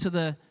listen to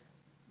the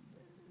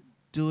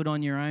do it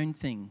on your own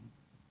thing.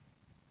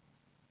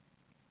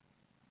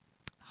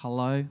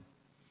 Hello?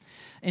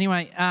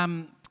 Anyway,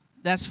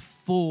 that's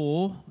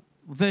 4.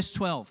 Verse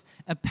 12.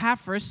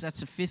 Epaphras, that's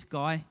the fifth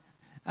guy,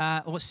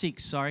 or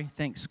 6, sorry,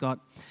 thanks Scott,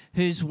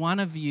 who's one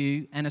of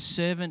you and a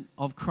servant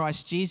of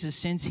Christ Jesus,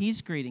 sends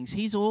his greetings.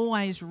 He's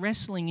always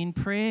wrestling in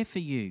prayer for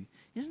you.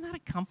 Isn't that a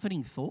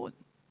comforting thought?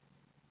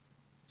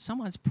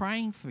 Someone's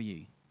praying for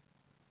you.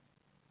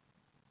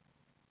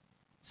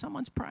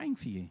 Someone's praying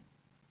for you.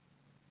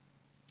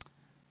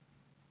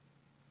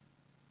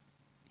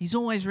 He's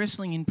always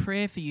wrestling in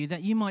prayer for you,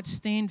 that you might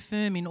stand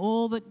firm in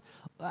all that,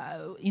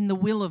 in the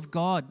will of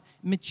God,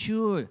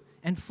 mature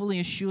and fully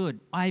assured.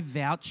 I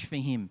vouch for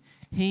him.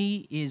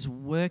 He is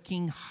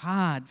working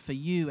hard for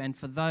you and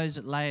for those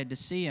at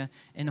Laodicea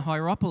and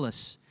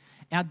Hierapolis.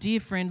 Our dear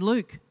friend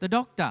Luke, the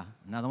doctor,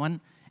 another one,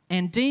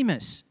 and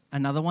Demas,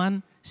 another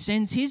one,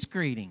 sends his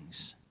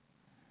greetings.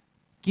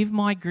 Give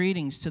my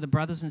greetings to the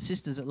brothers and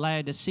sisters at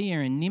Laodicea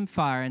and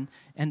Nympha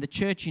and the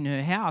church in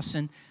her house.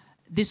 And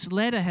this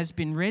letter has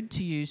been read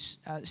to you.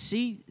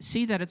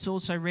 See that it's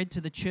also read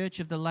to the church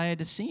of the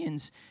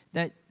Laodiceans,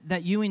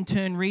 that you in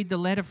turn read the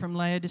letter from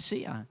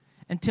Laodicea.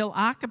 And tell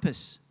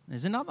Archippus,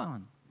 there's another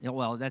one.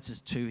 Well, that's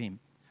just to him.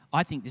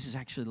 I think this is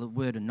actually the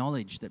word of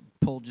knowledge that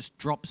Paul just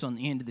drops on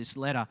the end of this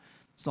letter.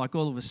 It's like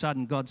all of a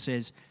sudden God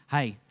says,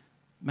 hey,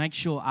 make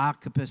sure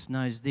Archippus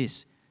knows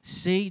this.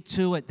 See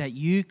to it that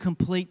you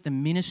complete the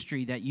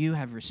ministry that you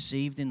have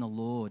received in the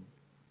Lord.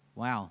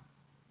 Wow.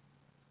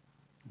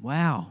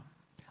 Wow.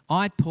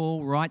 I,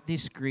 Paul, write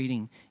this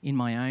greeting in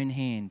my own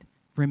hand.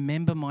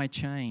 Remember my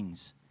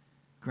chains.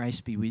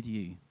 Grace be with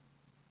you.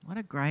 What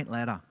a great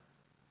letter.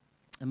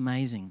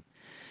 Amazing.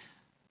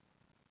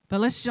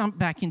 But let's jump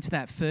back into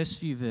that first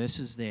few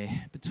verses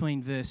there,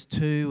 between verse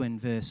 2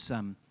 and verse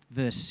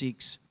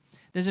 6.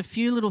 There's a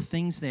few little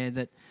things there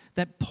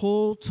that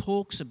Paul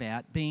talks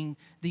about being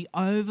the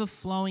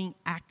overflowing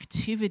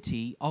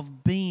activity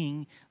of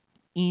being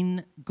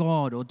in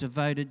God or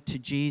devoted to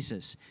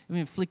Jesus. Let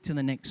me flick to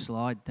the next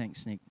slide.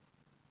 Thanks, Nick.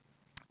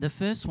 The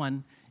first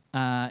one,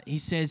 he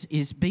says,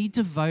 is be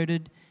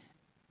devoted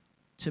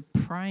to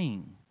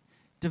praying.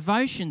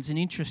 Devotion's an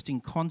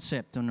interesting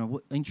concept and an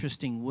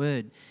interesting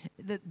word.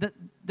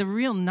 The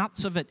real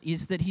nuts of it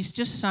is that he's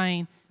just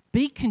saying,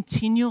 be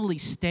continually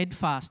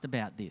steadfast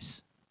about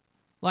this.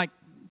 Like,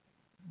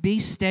 be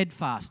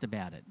steadfast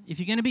about it. If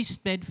you're going to be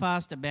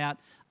steadfast about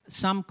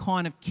some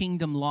kind of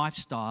kingdom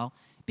lifestyle,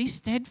 be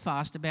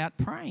steadfast about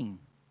praying.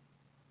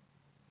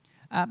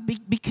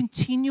 Be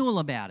continual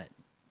about it.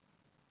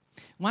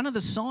 One of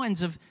the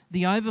signs of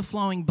the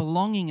overflowing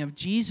belonging of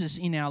Jesus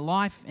in our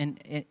life and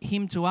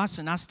him to us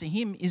and us to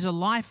him is a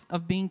life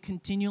of being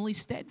continually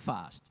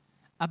steadfast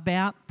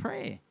about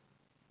prayer.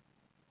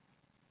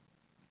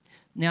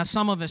 Now,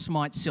 some of us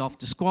might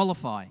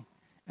self-disqualify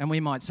and we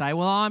might say,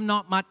 well, I'm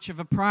not much of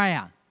a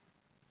prayer,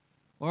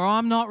 or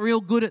I'm not real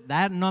good at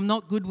that and I'm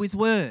not good with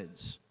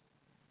words.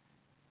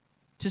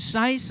 To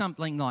say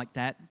something like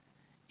that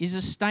is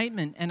a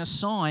statement and a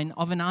sign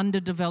of an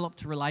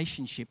underdeveloped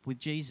relationship with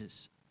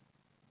Jesus.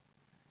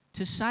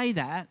 To say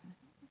that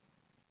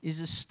is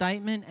a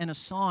statement and a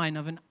sign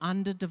of an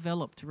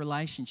underdeveloped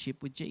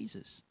relationship with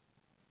Jesus.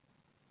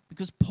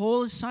 Because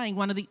Paul is saying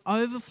one of the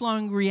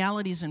overflowing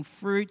realities and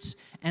fruits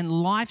and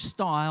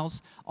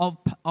lifestyles of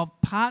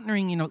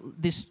partnering in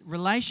this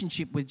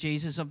relationship with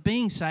Jesus, of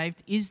being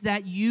saved, is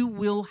that you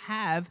will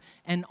have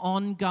an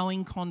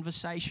ongoing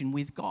conversation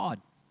with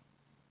God.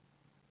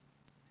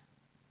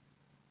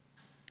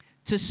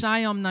 To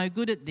say I'm no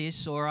good at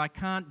this, or I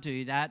can't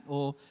do that,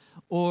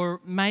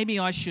 or maybe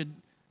I should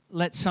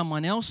let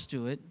someone else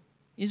do it,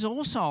 is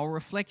also a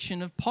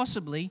reflection of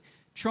possibly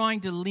trying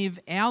to live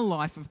our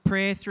life of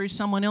prayer through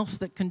someone else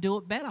that can do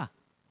it better.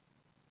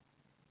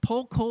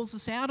 Paul calls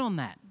us out on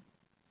that.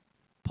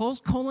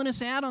 Paul's calling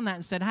us out on that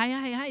and said,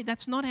 hey,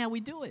 that's not how we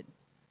do it.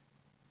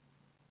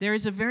 There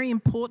is a very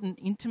important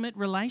intimate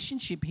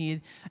relationship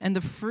here, and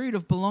the fruit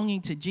of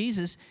belonging to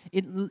Jesus,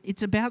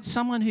 it's about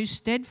someone who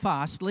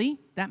steadfastly,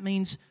 that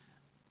means,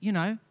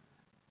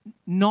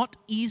 not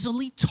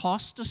easily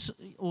tossed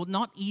or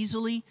not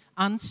easily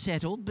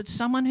unsettled, but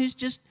someone who's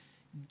just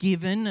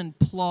given and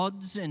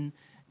plods and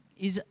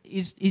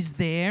is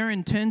there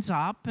and turns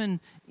up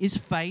and is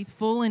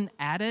faithful and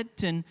at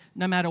it, and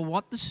no matter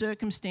what the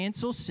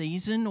circumstance or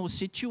season or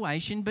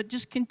situation, but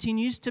just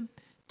continues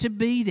to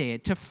be there,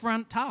 to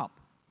front up.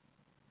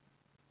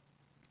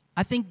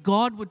 I think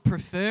God would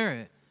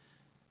prefer,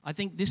 I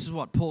think this is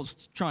what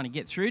Paul's trying to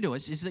get through to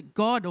us, is that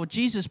God or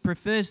Jesus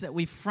prefers that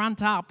we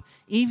front up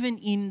even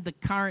in the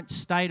current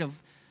state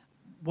of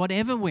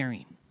whatever we're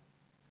in,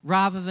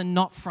 rather than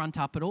not front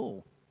up at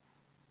all.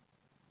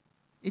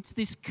 It's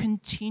this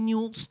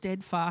continual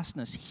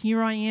steadfastness.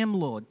 Here I am,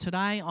 Lord.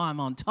 Today I'm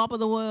on top of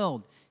the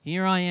world.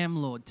 Here I am,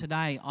 Lord.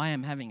 Today I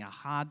am having a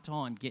hard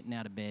time getting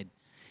out of bed.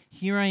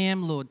 Here I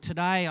am, Lord.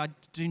 Today I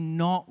do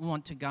not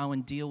want to go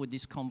and deal with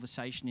this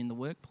conversation in the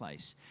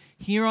workplace.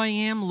 Here I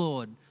am,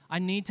 Lord. I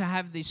need to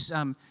have this,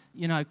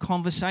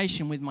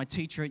 conversation with my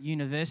teacher at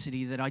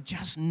university that I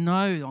just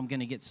know I'm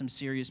going to get some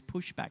serious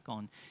pushback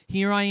on.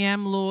 Here I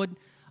am, Lord.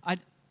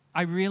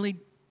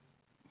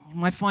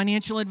 My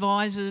financial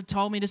advisor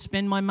told me to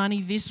spend my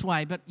money this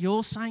way, but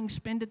you're saying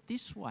spend it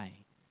this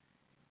way.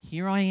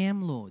 Here I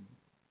am, Lord.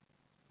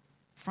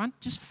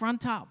 Just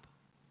front up.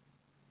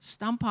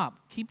 Stump up.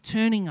 Keep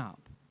turning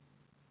up.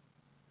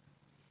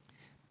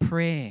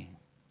 Prayer.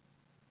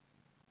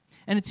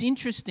 And it's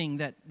interesting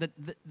that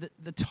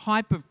the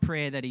type of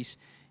prayer that he's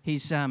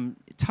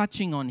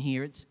touching on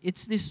here,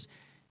 it's this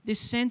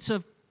sense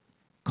of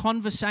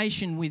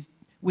conversation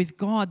with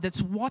God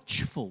that's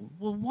watchful.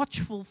 Well,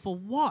 watchful for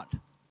what?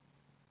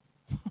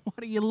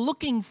 What are you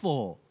looking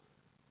for?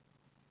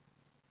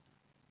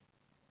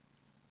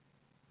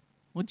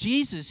 Well,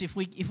 Jesus, if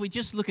we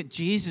just look at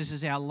Jesus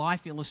as our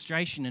life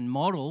illustration and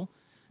model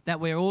that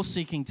we're all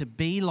seeking to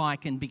be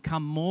like and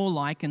become more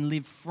like and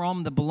live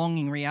from the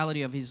belonging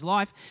reality of his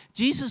life,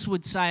 Jesus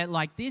would say it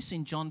like this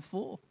in John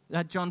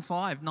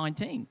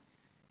 5:19.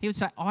 He would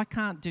say, I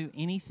can't do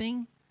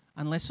anything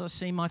unless I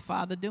see my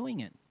Father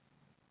doing it.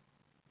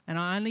 And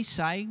I only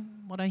say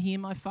what I hear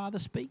my Father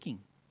speaking.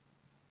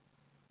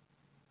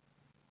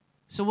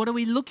 So what are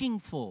we looking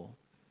for?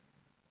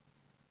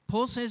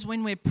 Paul says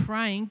when we're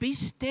praying, be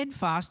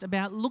steadfast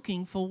about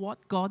looking for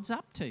what God's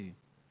up to.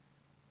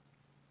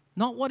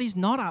 Not what he's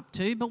not up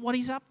to, but what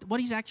he's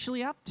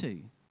actually up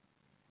to.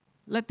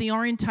 Let the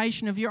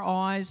orientation of your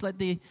eyes, let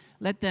the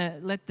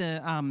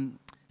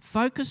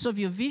focus of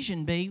your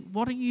vision be,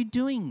 what are you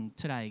doing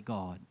today,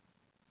 God?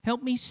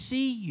 Help me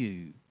see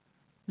you.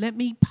 Let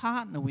me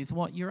partner with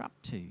what you're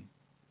up to.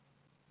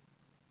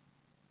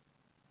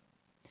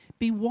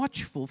 Be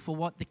watchful for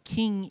what the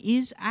King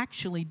is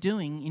actually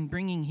doing in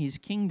bringing his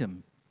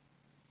kingdom.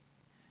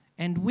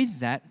 And with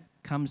that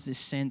comes this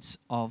sense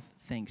of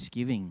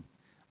thanksgiving,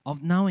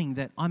 of knowing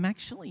that I'm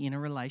actually in a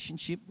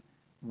relationship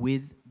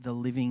with the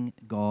living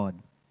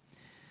God.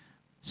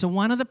 So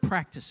one of the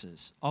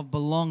practices of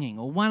belonging,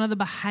 or one of the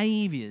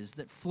behaviors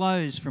that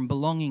flows from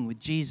belonging with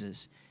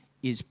Jesus,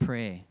 is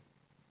prayer.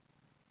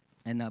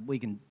 And we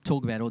can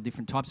talk about all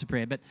different types of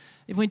prayer. But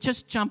if we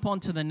just jump on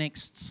to the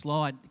next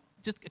slide,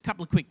 just a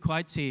couple of quick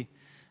quotes here.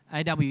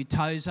 A.W.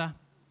 Tozer,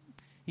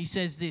 he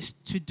says this,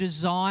 to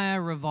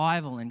desire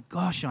revival, and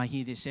gosh, I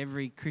hear this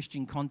every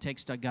Christian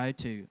context I go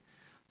to.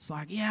 It's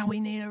like, yeah, we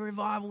need a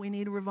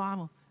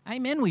revival.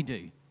 Amen, we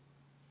do.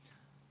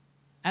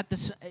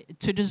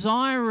 To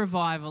desire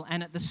revival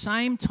and at the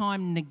same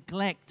time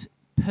neglect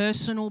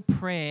personal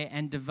prayer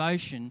and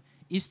devotion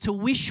is to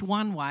wish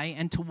one way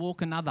and to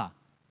walk another.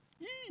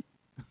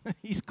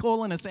 He's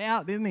calling us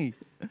out, isn't he?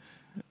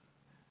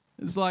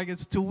 It's like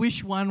it's to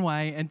wish one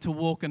way and to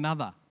walk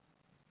another.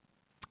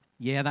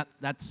 Yeah,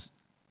 that's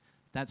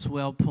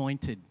well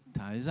pointed,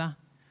 Tozer.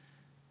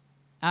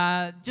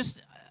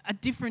 Just a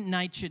different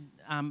natured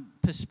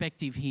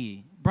perspective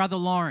here. Brother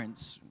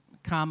Lawrence,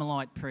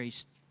 Carmelite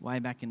priest, way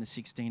back in the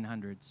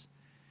 1600s.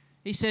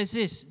 He says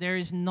this, there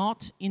is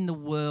not in the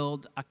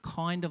world a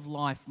kind of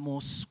life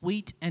more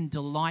sweet and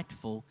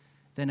delightful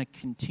than a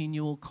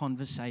continual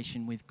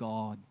conversation with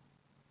God.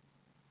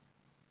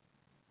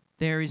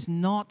 There is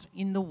not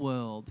in the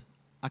world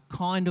a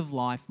kind of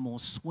life more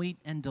sweet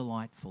and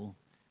delightful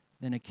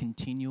than a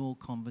continual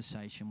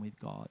conversation with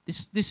God.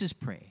 This is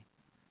prayer.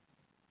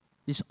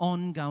 This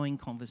ongoing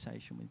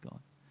conversation with God.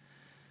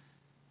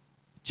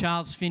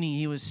 Charles Finney,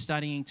 he was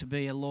studying to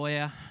be a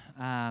lawyer,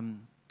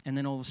 and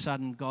then all of a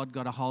sudden God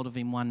got a hold of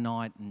him one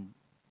night and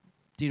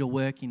did a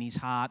work in his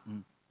heart,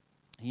 and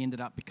he ended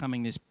up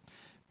becoming this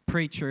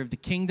preacher of the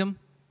kingdom.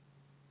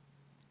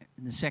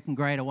 And the Second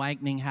Great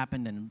Awakening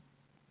happened, and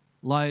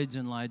loads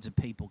and loads of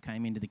people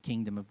came into the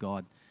kingdom of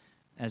God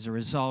as a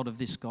result of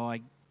this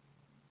guy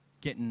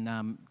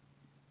getting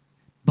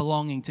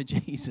belonging to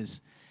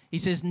Jesus. He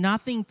says,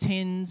 nothing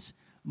tends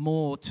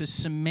more to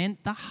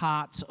cement the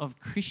hearts of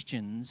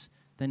Christians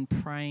than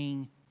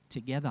praying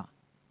together.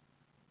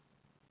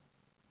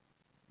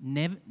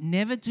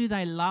 Never do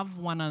they love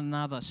one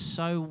another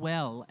so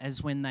well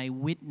as when they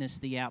witness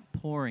the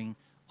outpouring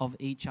of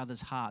each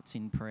other's hearts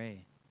in prayer.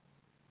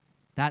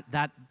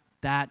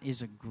 That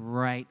is a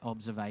great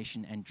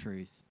observation and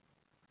truth.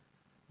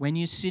 When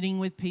you're sitting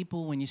with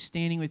people, when you're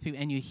standing with people,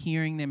 and you're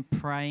hearing them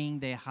praying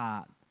their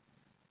heart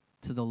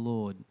to the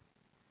Lord,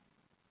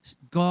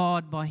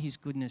 God, by His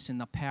goodness and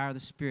the power of the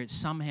Spirit,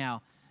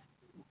 somehow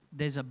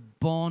there's a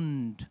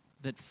bond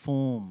that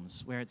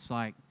forms where it's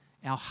like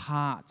our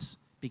hearts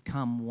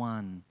become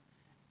one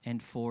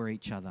and for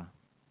each other.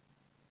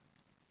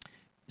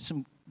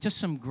 Just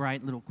some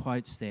great little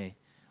quotes there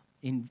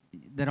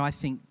that I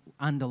think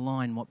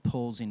underline what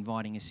Paul's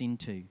inviting us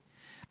into.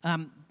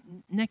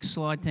 Next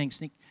slide,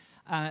 thanks, Nick.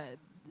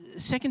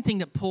 Second thing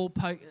that Paul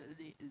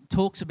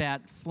talks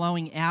about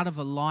flowing out of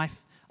a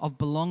life of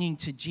belonging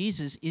to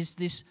Jesus is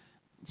this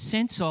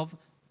sense of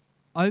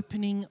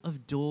opening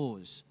of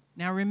doors.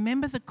 Now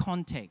remember the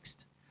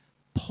context.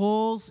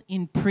 Paul's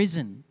in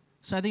prison.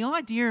 So the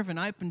idea of an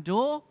open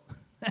door,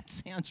 that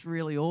sounds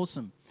really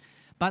awesome.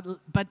 But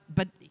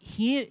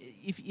here,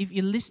 if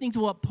you're listening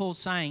to what Paul's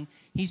saying,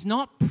 he's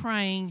not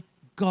praying,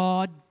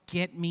 God,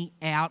 get me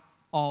out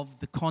of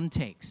the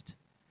context.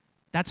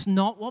 That's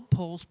not what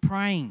Paul's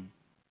praying.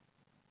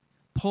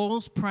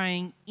 Paul's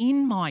praying,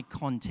 in my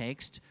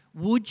context,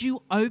 would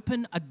you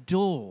open a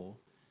door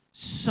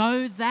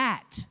so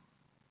that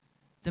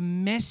the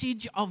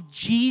message of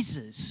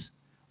Jesus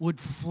would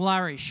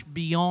flourish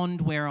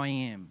beyond where I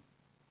am?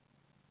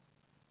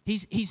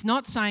 He's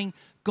not saying,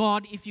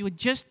 God, if you would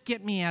just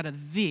get me out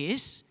of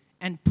this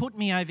and put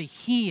me over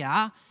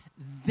here,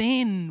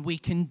 then we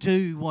can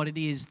do what it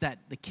is that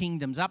the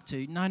kingdom's up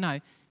to. No.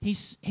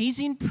 He's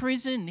in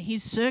prison.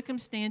 His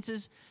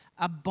circumstances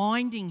are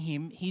binding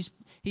him. He's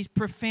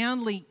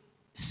profoundly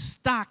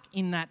stuck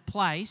in that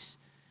place.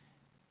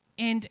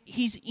 And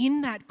he's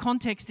in that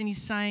context and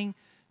he's saying,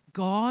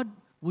 God,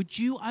 would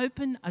you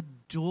open a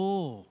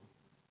door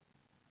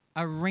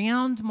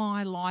around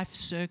my life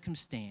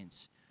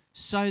circumstance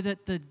so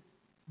that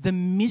the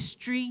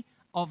mystery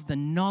of the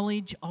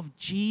knowledge of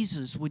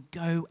Jesus would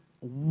go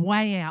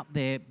way out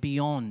there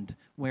beyond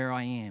where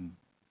I am.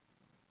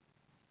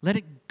 Let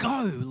it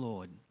go,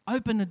 Lord.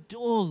 Open a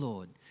door,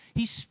 Lord.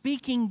 He's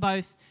speaking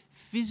both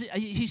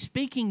he's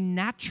speaking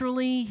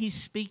naturally, he's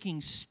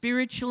speaking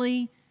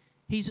spiritually.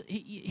 He's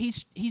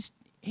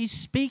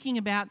speaking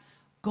about,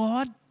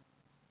 God,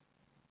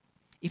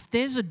 if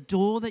there's a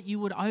door that you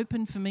would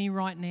open for me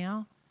right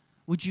now,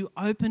 would you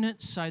open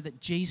it so that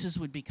Jesus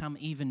would become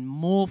even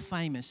more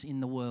famous in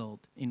the world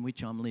in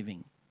which I'm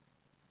living?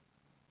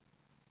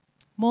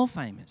 More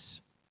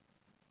famous.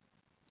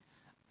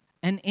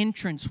 An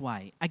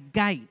entranceway, a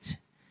gate.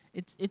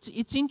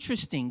 It's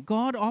interesting.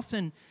 God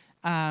often,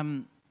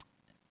 a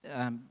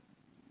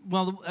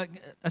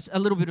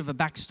little bit of a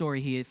backstory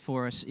here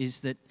for us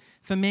is that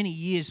for many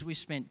years, we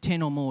spent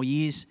 10 or more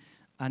years,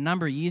 a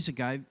number of years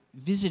ago,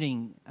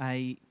 visiting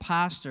a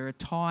pastor, a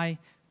Thai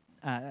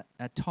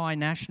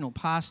national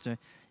pastor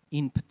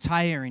in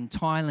Pattaya in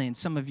Thailand.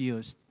 Some of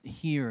you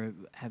here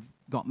have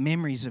got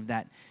memories of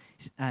that.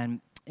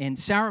 And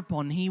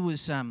Sarapon, he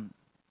was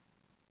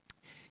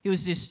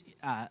this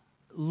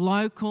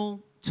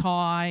local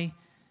Thai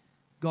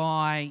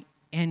guy,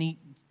 and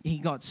he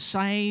got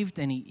saved,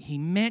 and he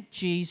met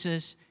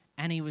Jesus,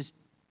 and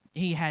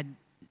he had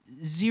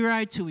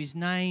zero to his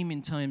name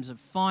in terms of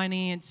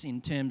finance, in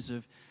terms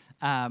of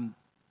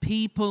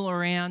people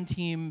around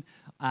him,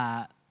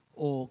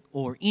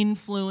 or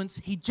influence.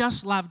 He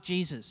just loved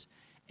Jesus.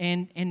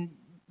 And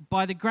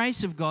by the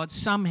grace of God,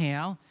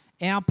 somehow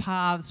our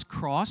paths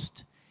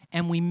crossed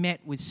and we met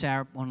with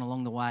Sarapon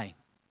along the way.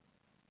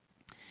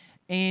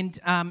 And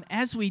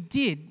as we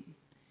did,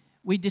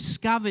 we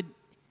discovered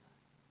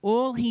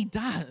all he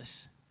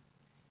does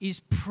is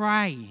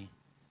pray.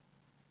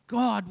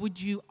 God,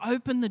 would you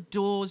open the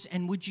doors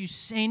and would you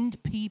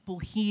send people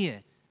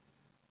here?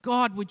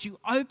 God, would you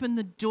open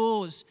the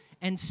doors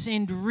and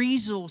send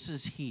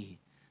resources here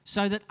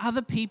so that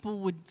other people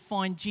would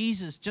find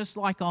Jesus just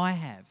like I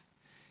have?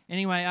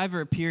 Anyway,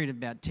 over a period of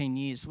about 10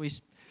 years,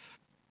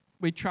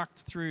 we trucked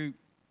through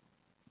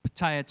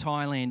Pattaya,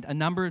 Thailand a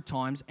number of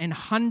times, and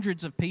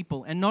hundreds of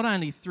people, and not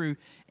only through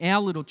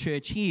our little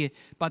church here,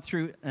 but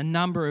through a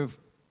number of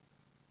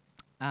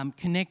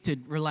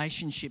connected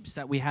relationships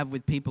that we have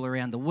with people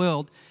around the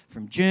world,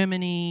 from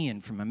Germany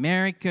and from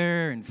America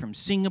and from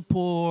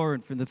Singapore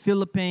and from the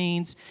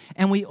Philippines.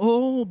 And we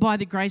all, by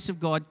the grace of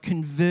God,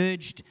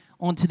 converged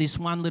onto this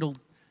one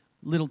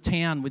little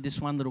town with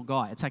this one little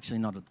guy. It's actually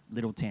not a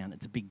little town,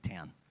 it's a big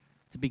town.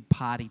 It's a big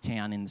party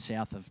town in the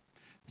south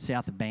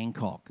of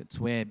Bangkok. It's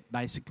where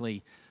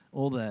basically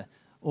all the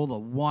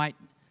white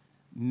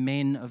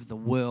men of the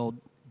world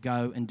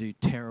go and do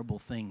terrible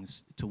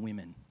things to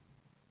women.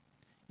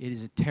 It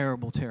is a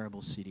terrible,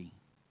 terrible city.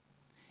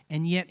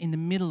 And yet in the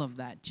middle of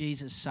that,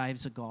 Jesus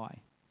saves a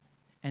guy.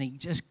 And he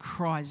just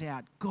cries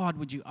out, God,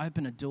 would you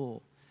open a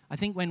door? I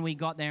think when we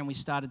got there and we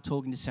started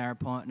talking to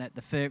Sarapon, and at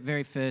the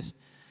very first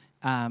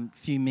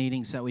few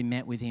meetings that we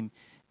met with him,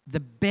 the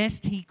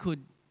best he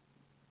could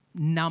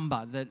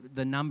number,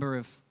 the number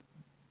of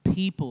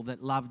people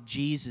that loved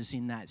Jesus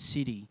in that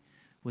city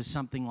was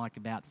something like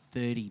about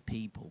 30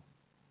 people.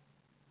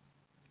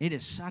 It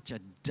is such a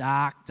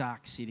dark,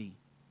 dark city.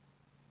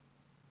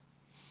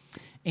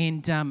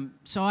 And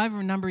so over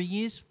a number of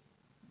years,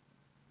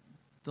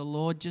 the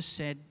Lord just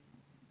said,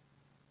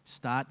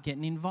 start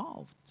getting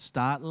involved,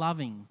 start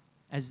loving,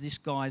 as this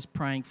guy's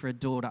praying for a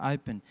door to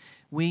open.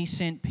 We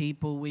sent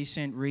people, we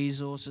sent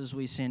resources,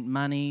 we sent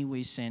money,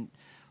 we sent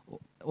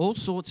all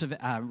sorts of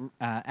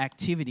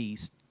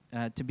activities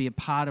to be a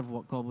part of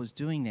what God was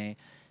doing there.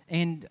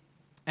 And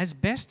as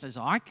best as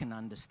I can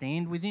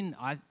understand,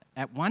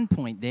 at one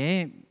point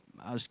there,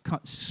 I was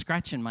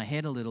scratching my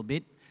head a little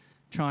bit,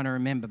 trying to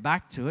remember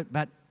back to it,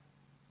 but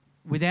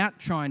without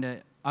trying to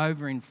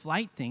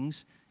overinflate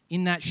things,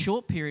 in that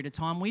short period of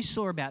time, we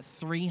saw about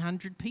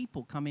 300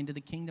 people come into the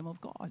kingdom of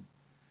God.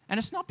 And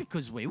it's not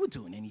because we were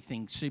doing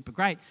anything super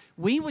great.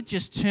 We were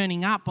just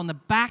turning up on the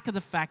back of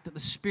the fact that the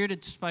Spirit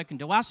had spoken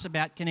to us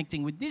about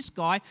connecting with this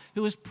guy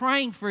who was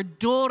praying for a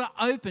door to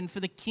open for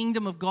the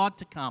kingdom of God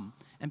to come.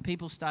 And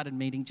people started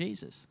meeting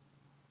Jesus.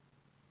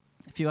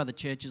 A few other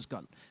churches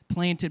got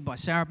planted by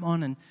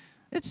Sarapon, and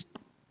it's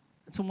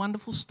a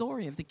wonderful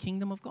story of the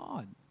kingdom of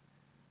God.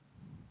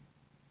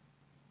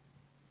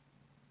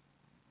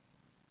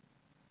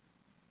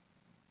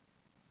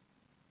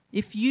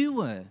 If you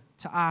were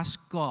to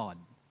ask God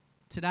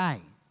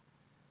today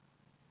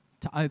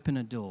to open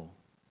a door,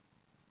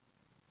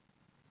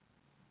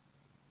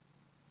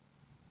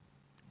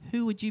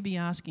 who would you be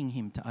asking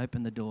him to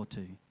open the door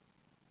to?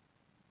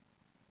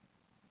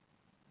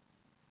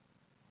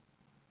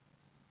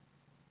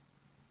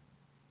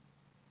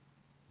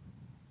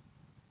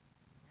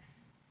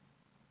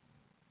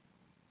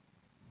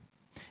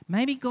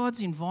 Maybe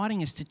God's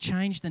inviting us to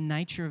change the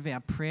nature of our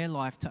prayer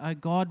life to, oh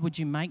God, would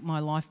you make my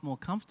life more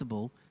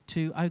comfortable,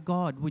 to, oh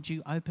God, would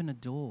you open a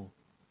door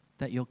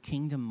that your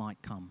kingdom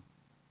might come?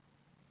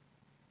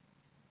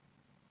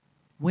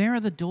 Where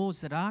are the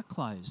doors that are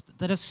closed,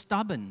 that are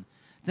stubborn,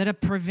 that are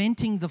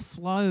preventing the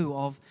flow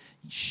of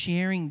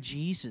sharing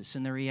Jesus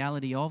and the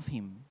reality of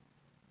him?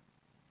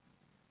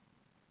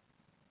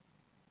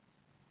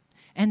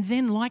 And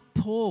then, like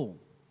Paul,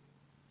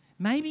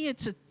 maybe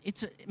it's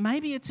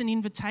an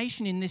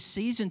invitation in this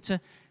season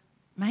to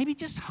maybe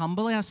just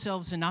humble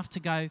ourselves enough to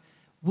go,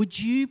 would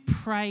you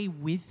pray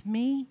with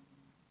me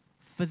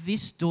for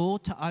this door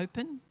to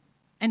open?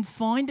 And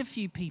find a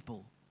few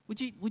people. Would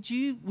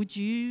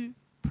you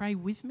pray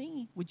with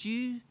me? Would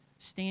you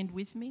stand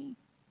with me?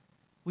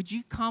 Would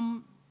you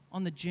come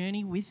on the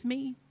journey with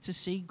me to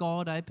see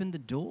God open the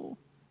door?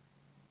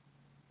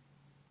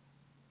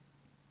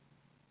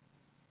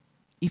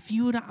 If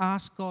you were to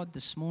ask God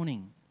this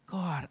morning,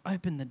 God,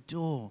 open the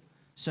door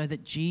so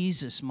that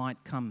Jesus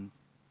might come,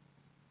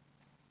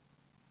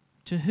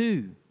 to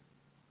who?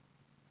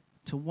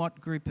 To what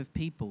group of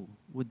people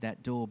would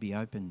that door be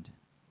opened?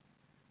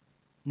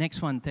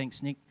 Next one,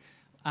 thanks, Nick.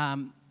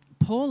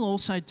 Paul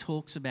also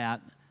talks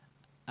about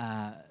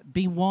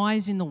be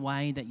wise in the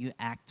way that you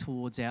act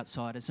towards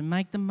outsiders and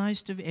make the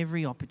most of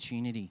every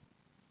opportunity.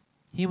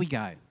 Here we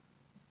go.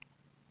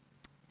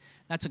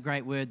 That's a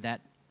great word,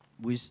 that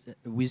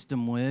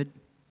wisdom word.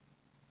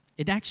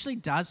 It actually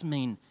does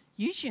mean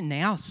use your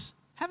nous.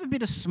 Have a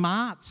bit of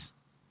smarts.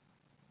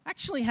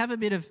 Actually have a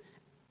bit of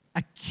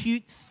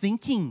acute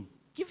thinking.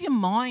 Give your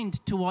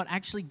mind to what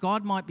actually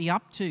God might be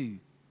up to.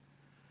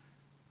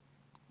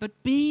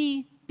 But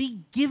be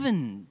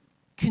given,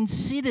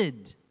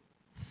 considered,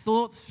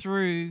 thought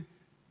through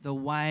the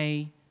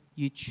way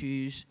you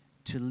choose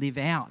to live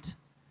out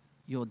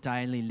your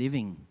daily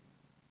living.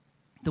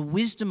 The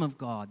wisdom of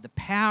God, the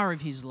power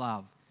of His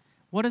love.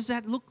 What does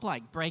that look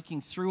like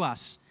breaking through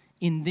us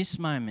in this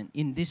moment,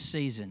 in this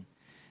season?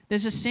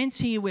 There's a sense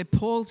here where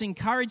Paul's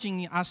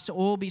encouraging us to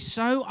all be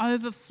so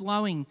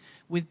overflowing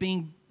with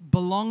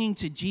belonging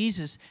to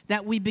Jesus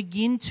that we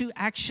begin to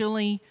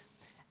actually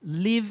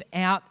live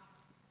out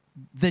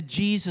the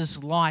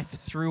Jesus life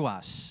through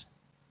us.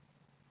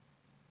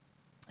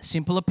 A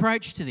simple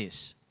approach to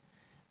this.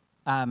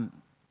 I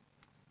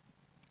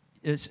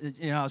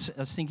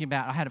was thinking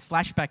about, I had a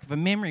flashback of a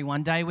memory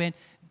one day when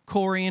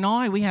Corey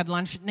and we had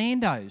lunch at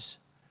Nando's.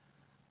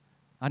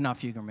 I don't know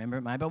if you can remember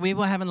it, mate, but we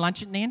were having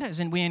lunch at Nando's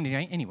and we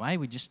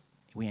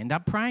end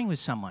up praying with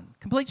someone,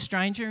 complete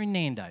stranger in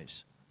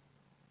Nando's.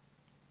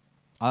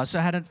 I also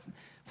had a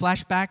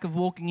flashback of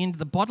walking into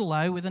the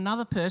Bottle-O with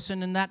another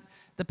person, and that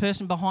the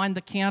person behind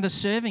the counter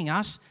serving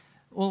us,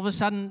 all of a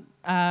sudden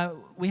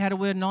we had a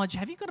word of knowledge,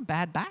 have you got a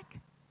bad back?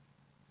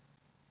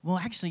 Well,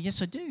 actually,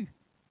 yes, I do.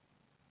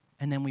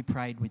 And then we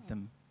prayed with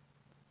them.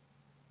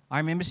 I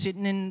remember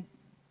sitting in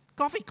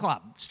Coffee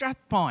Club,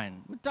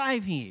 Strathpine, with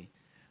Dave here.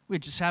 We were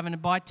just having a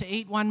bite to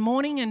eat one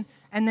morning,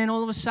 and then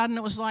all of a sudden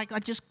it was like I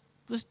just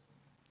was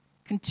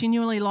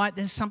continually like,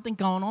 there's something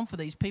going on for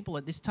these people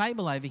at this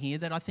table over here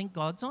that I think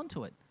God's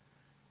onto it.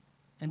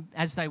 And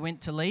as they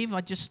went to leave, I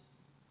just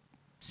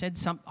said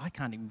something, I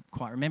can't even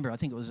quite remember. I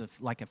think it was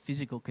like a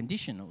physical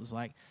condition. It was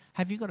like,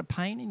 have you got a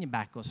pain in your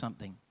back or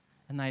something?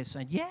 And they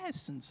said,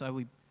 yes. And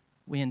so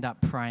we end up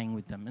praying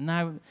with them.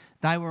 And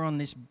they were on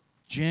this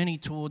journey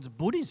towards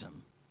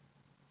Buddhism.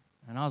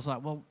 And I was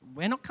like, well,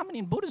 we're not coming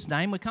in Buddha's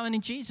name, we're coming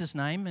in Jesus'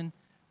 name. And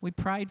we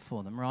prayed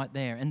for them right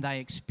there. And they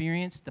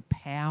experienced the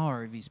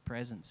power of His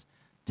presence,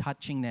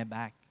 touching their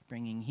back,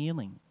 bringing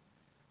healing.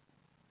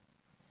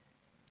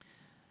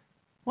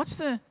 What's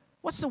the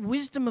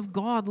wisdom of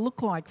God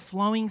look like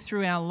flowing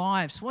through our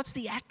lives? What's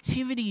the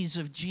activities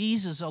of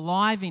Jesus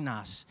alive in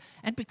us?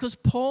 And because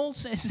Paul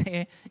says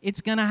there,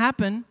 it's going to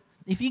happen.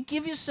 If you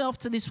give yourself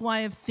to this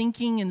way of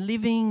thinking and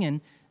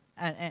living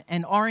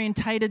and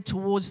orientated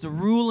towards the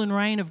rule and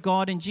reign of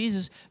God and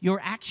Jesus, your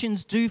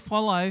actions do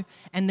follow.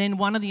 And then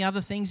one of the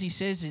other things he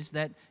says is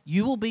that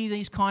you will be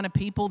these kind of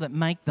people that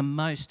make the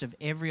most of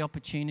every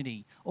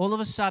opportunity. All of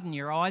a sudden,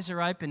 your eyes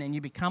are open and you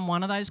become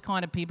one of those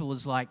kind of people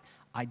who's like,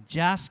 I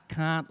just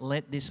can't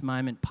let this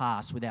moment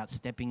pass without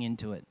stepping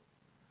into it.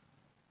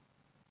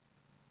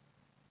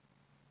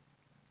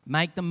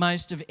 Make the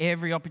most of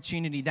every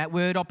opportunity. That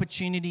word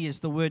opportunity is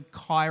the word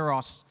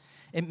kairos.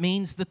 It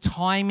means the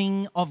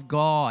timing of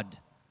God.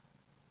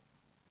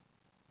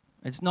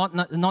 It's not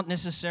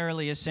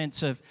necessarily a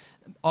sense of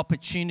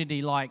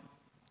opportunity like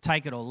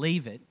take it or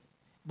leave it.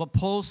 What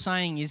Paul's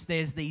saying is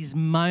there's these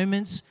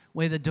moments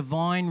where the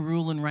divine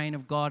rule and reign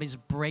of God is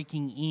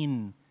breaking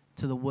in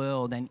to the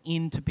world and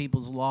into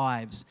people's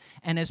lives.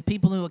 And as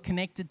people who are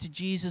connected to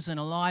Jesus and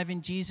alive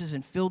in Jesus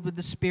and filled with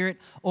the Spirit,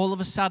 all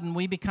of a sudden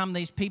we become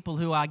these people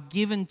who are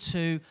given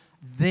to,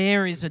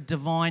 there is a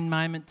divine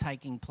moment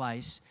taking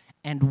place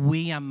and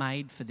we are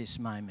made for this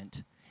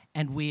moment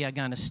and we are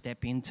going to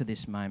step into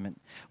this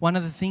moment. One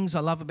of the things I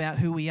love about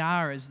who we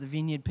are as the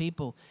Vineyard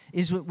people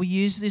is that we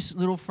use this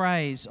little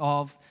phrase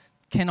of,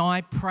 can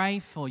I pray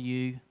for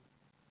you?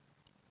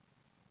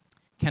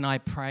 Can I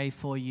pray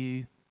for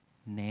you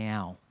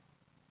now?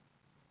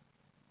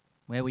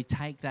 Where we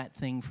take that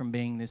thing from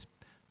being this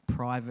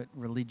private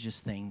religious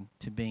thing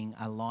to being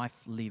a life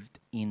lived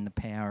in the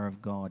power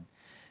of God.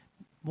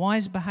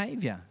 Wise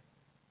behaviour.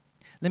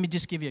 Let me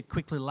just give you a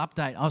quick little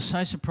update. I was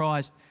so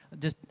surprised.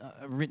 Just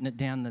written it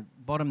down the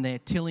bottom there.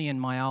 Tilly and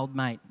my old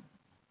mate.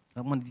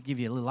 I wanted to give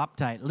you a little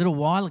update. A little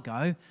while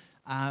ago,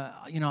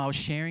 I was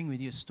sharing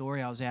with you a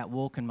story. I was out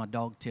walking my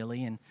dog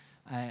Tilly, and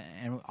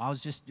it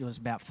was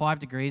about 5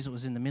 degrees. It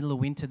was in the middle of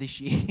winter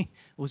this year. It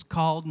was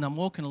cold, and I'm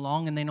walking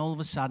along, and then all of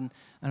a sudden,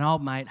 an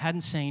old mate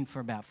hadn't seen for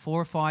about 4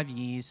 or 5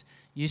 years.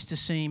 Used to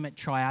see him at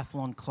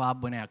triathlon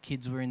club when our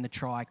kids were in the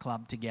tri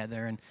club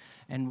together,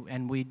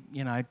 and we'd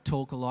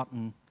talk a lot,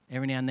 and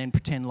every now and then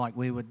pretend like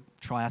we were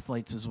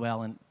triathletes as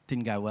well, and it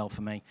didn't go well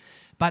for me,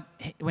 but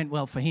it went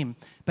well for him.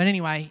 But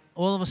anyway,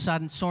 all of a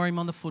sudden, saw him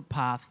on the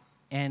footpath,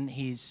 and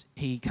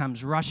he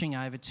comes rushing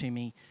over to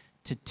me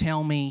to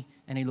tell me,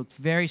 and he looked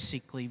very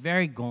sickly,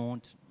 very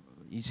gaunt.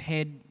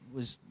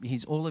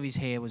 All of his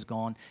hair was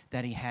gone,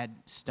 that he had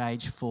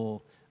stage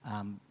 4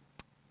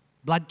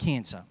 blood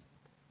cancer.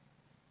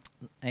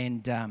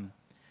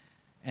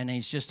 And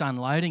he's just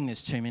unloading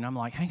this to me, and I'm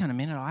like, hang on a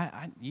minute,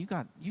 you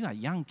got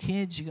young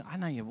kids, I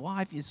know your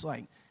wife. It's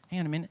like,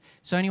 hang on a minute.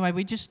 So anyway,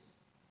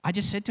 I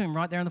just said to him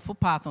right there on the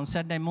footpath on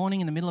Saturday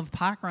morning in the middle of a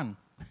park run,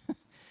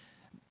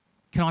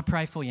 can I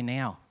pray for you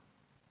now?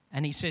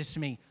 And he says to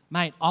me,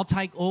 mate, I'll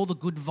take all the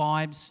good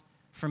vibes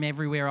from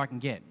everywhere I can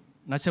get.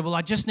 And I said, well,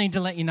 I just need to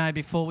let you know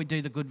before we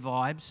do the good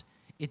vibes,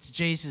 it's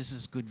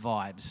Jesus' good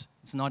vibes.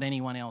 It's not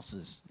anyone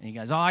else's. And he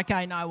goes, oh,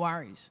 okay, no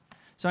worries.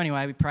 So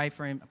anyway, we pray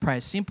for him. I pray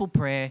a simple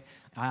prayer.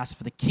 I ask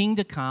for the King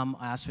to come.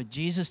 I ask for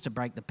Jesus to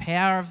break the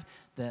power of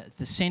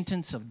the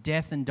sentence of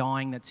death and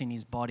dying that's in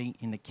his body,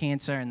 in the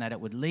cancer, and that it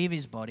would leave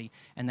his body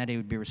and that he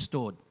would be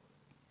restored.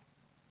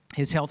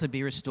 His health would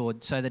be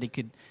restored so that he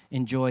could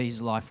enjoy his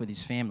life with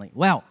his family.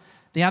 Well,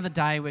 the other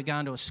day we're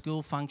going to a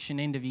school function,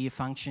 end of year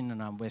function,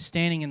 and we're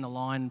standing in the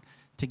line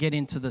to get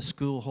into the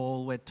school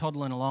hall. We're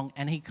toddling along,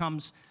 and he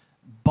comes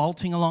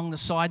bolting along the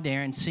side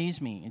there and sees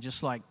me, and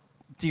just like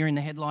deer in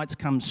the headlights,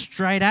 comes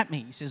straight at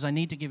me. He says, I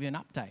need to give you an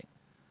update.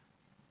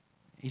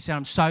 He said,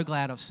 I'm so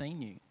glad I've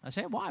seen you. I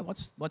said, why?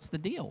 What's the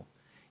deal?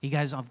 He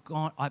goes,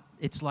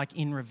 it's like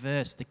in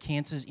reverse. The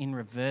cancer's in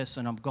reverse,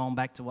 and I'm going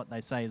back to what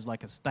they say is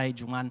like a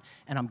stage 1,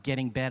 and I'm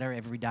getting better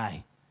every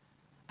day.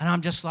 And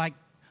I'm just like,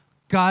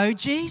 go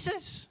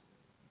Jesus.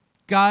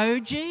 Go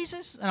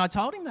Jesus. And I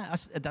told him that. I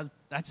said,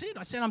 that's it.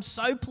 I said, I'm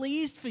so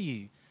pleased for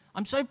you.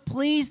 I'm so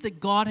pleased that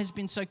God has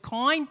been so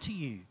kind to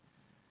you.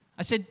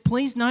 I said,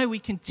 please know we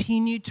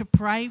continue to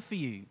pray for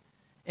you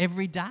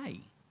every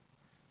day.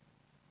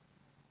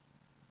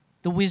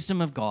 The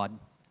wisdom of God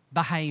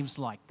behaves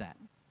like that.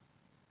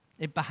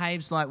 It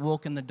behaves like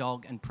walking the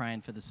dog and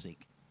praying for the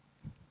sick.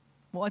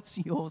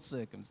 What's your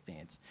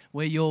circumstance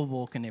where you're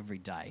walking every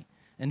day?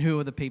 And who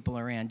are the people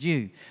around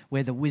you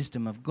where the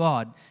wisdom of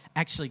God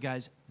actually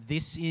goes,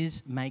 this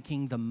is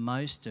making the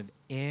most of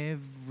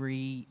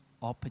every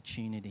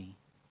opportunity?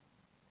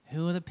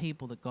 Who are the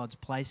people that God's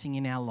placing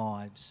in our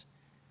lives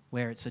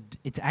where it's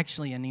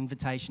actually an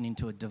invitation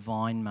into a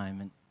divine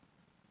moment?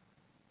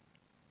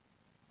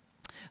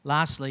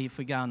 Lastly, if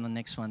we go on the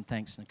next one,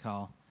 thanks,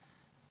 Nicole.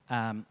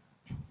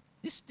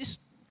 This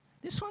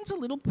one's a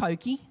little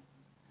pokey.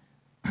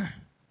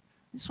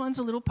 This one's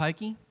a little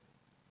pokey.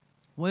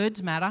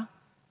 Words matter.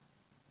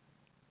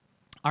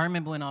 I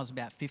remember when I was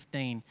about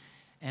 15,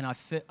 and I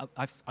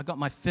got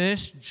my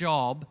first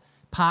job,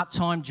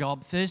 part-time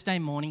job, Thursday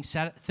night,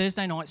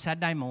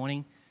 Saturday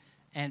morning,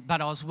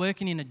 but I was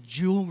working in a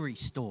jewellery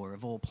store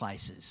of all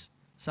places.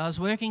 So I was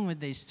working with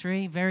these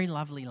 3 very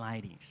lovely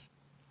ladies.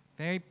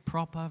 Very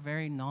proper,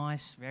 very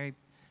nice, and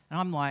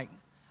I'm like,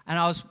 and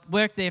I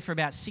worked there for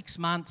about 6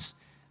 months,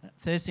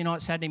 Thursday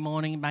night, Saturday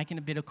morning, making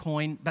a bit of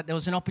coin, but there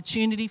was an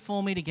opportunity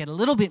for me to get a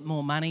little bit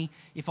more money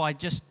if I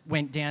just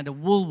went down to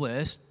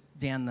Woolworths,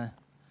 down the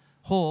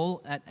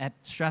hall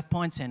at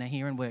Strathpine Centre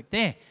here, and worked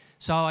there.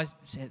 So I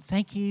said,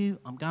 thank you,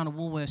 I'm going to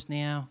Woolworths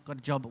now, got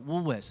a job at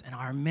Woolworths. And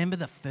I remember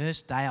the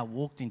first day I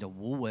walked into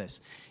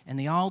Woolworths, and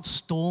the old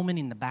storeman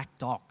in the back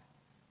dock,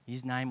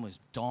 his name was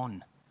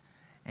Don.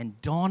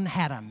 And Don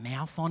had a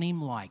mouth on him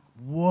like,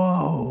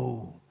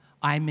 whoa.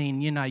 I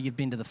mean, you know, you've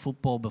been to the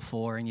football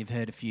before and you've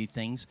heard a few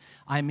things.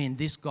 I mean,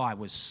 this guy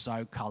was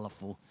so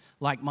colourful.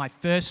 Like, my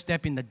first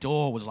step in the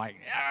door was like,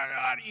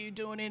 what are you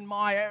doing in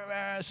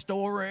my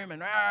storeroom?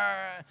 And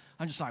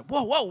I'm just like,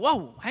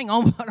 whoa, hang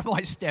on, what have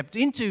I stepped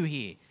into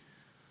here?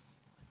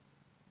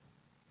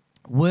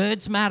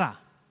 Words matter.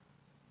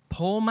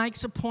 Paul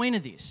makes a point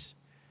of this.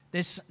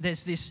 There's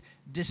this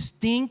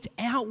distinct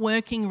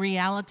outworking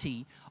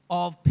reality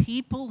of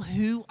people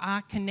who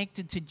are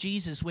connected to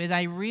Jesus where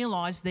they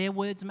realise their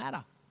words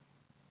matter.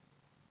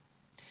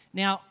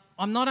 Now,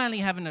 I'm not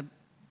only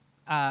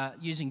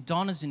using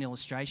Don as an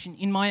illustration,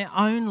 in my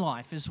own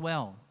life as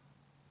well.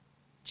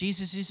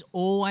 Jesus is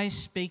always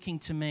speaking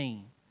to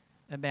me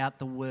about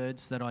the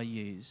words that I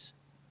use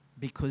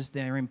because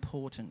they're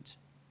important.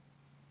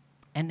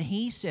 And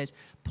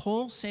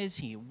Paul says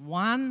here,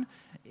 one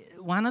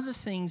of the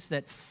things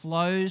that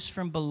flows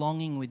from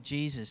belonging with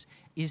Jesus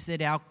is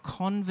that our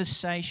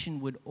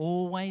conversation would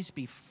always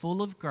be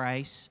full of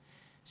grace,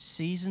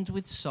 seasoned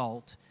with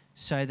salt,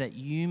 so that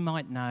you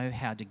might know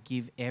how to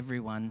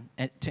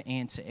to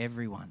answer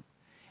everyone.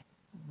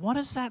 What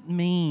does that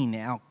mean?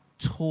 Our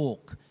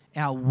talk,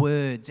 our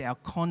words, our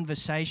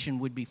conversation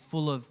would be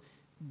full of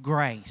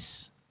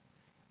grace.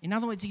 In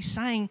other words, he's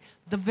saying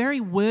the very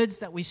words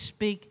that we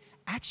speak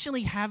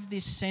actually have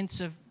this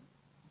sense of,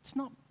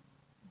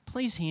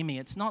 please hear me,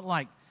 it's not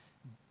like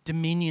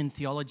dominion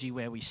theology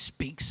where we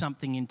speak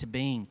something into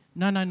being.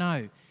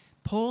 No.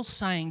 Paul's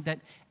saying that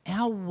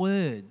our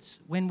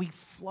words, when we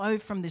flow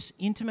from this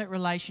intimate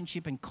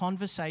relationship and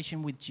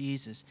conversation with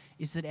Jesus,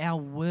 is that our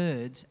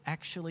words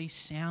actually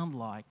sound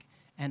like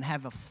and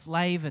have a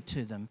flavour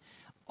to them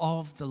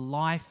of the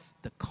life,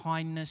 the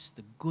kindness,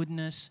 the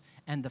goodness,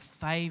 and the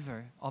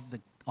favour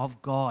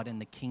of God and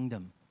the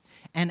kingdom.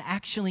 And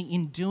actually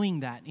in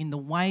doing that, in the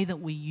way that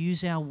we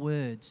use our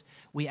words,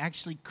 we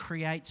actually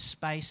create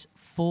space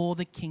for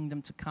the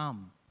kingdom to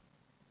come.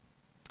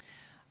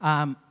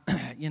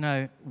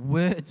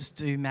 Words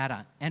do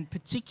matter. And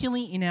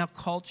particularly in our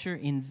culture,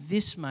 in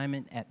this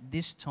moment, at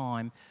this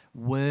time,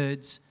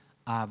 words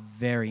are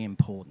very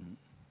important.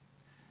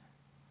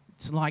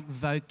 It's like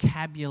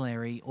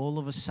vocabulary all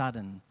of a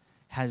sudden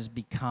has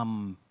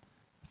become,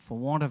 for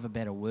want of a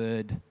better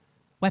word,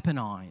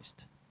 weaponized.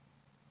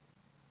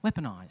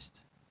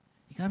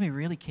 You've got to be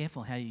really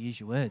careful how you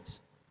use your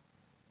words.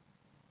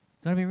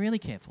 Got to be really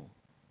careful.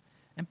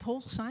 And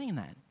Paul's saying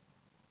that.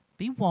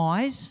 Be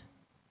wise.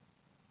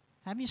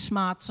 Have your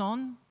smarts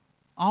on.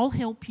 I'll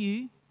help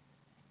you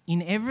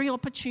in every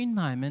opportune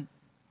moment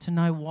to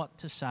know what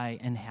to say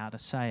and how to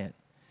say it.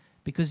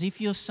 Because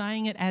if you're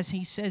saying it as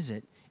he says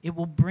it, it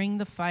will bring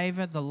the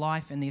favour, the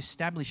life and the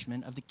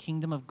establishment of the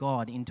kingdom of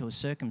God into a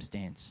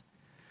circumstance.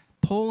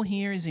 Paul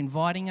here is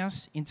inviting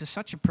us into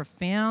such a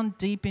profound,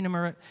 deep,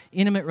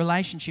 intimate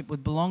relationship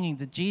with belonging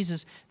to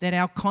Jesus that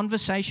our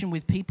conversation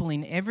with people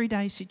in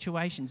everyday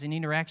situations and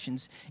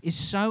interactions is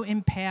so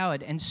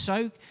empowered and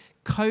so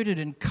coated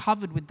and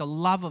covered with the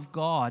love of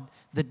God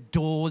that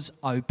doors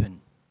open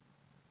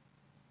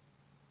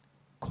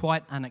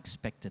quite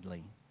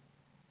unexpectedly.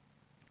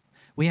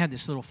 We had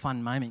this little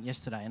fun moment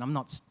yesterday, and I'm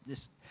not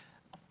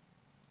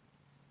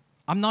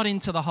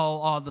into the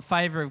whole, the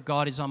favour of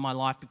God is on my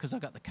life because I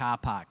got the car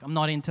park. I'm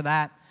not into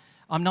that.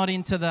 I'm not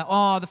into the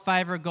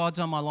favour of God's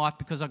on my life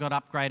because I got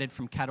upgraded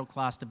from cattle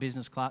class to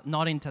business class.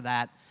 Not into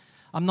that.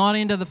 I'm not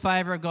into the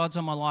favour of God's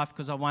on my life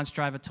because I once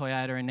drove a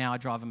Toyota and now I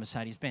drive a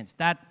Mercedes-Benz.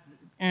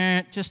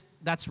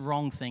 That's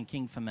wrong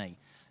thinking for me.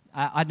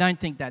 I don't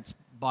think that's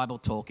Bible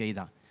talk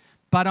either.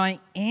 But I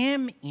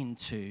am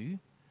into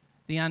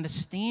the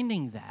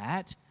understanding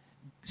that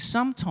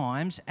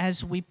sometimes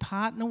as we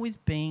partner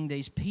with being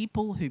these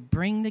people who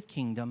bring the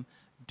kingdom,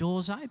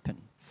 doors open.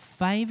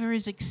 Favour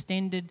is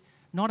extended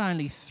not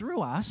only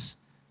through us,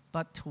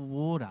 but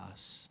toward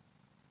us.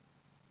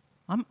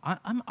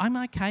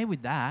 I'm okay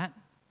with that.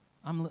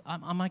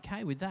 I'm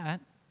okay with that.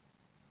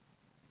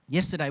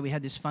 Yesterday we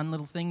had this fun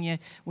little thing. Yeah,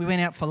 we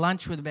went out for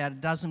lunch with about a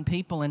dozen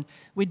people, and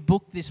we'd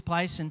booked this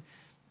place and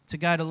to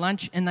go to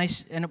lunch,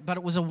 but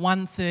it was a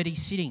 1:30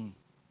 sitting.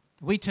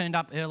 We turned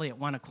up early at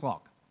 1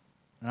 o'clock.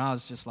 And I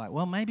was just like,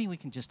 well, maybe we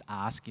can just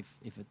ask if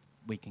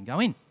we can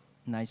go in.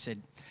 And they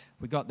said,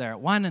 we got there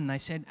at 1, and they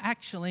said,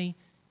 actually,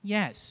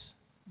 yes,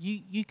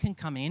 you can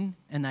come in.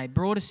 And they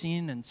brought us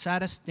in and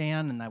sat us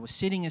down, and they were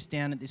sitting us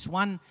down at this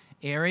one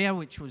area,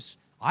 which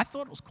I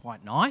thought it was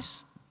quite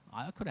nice.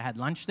 I could have had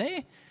lunch there.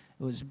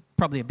 It was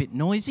probably a bit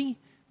noisy,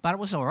 but it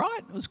was all right.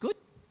 It was good.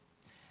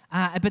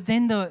 But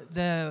then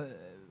the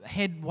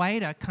head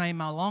waiter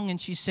came along, and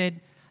she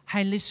said,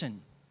 hey,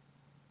 listen,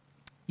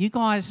 you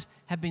guys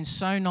have been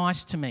so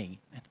nice to me.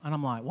 And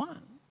I'm like, what?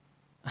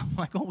 I'm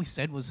like, all we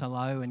said was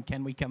hello and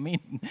can we come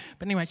in?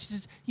 But anyway, she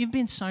says, you've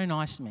been so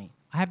nice to me.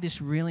 I have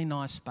this really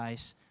nice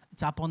space.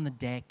 It's up on the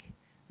deck.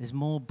 There's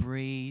more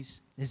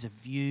breeze. There's a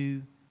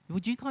view.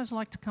 Would you guys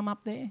like to come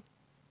up there?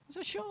 I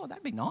said, sure,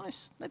 that'd be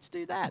nice. Let's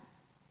do that.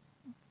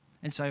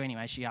 And so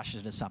anyway, she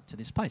ushered us up to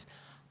this place.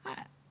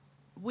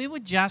 We were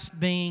just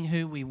being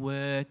who we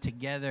were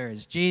together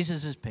as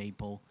Jesus'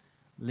 people,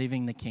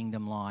 living the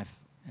kingdom life.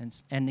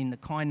 And in the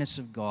kindness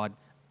of God,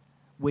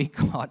 we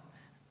got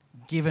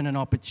given an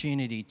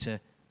opportunity to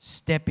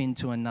step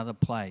into another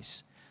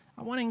place.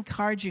 I want to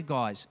encourage you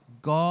guys,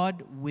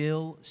 God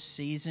will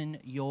season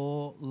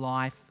your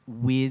life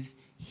with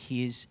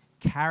his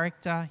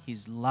character,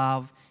 his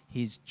love,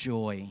 his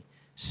joy,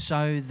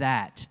 so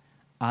that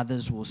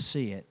others will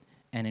see it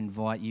and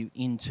invite you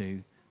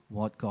into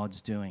what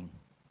God's doing.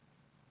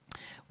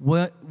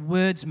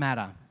 Words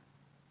matter.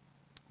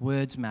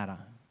 Words matter.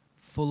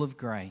 Full of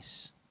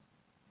grace.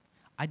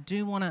 I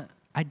do want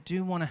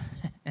to,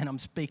 and I'm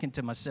speaking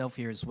to myself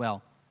here as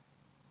well.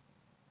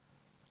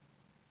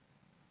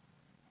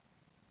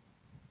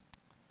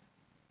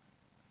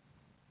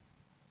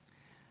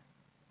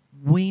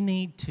 We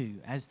need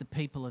to, as the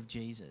people of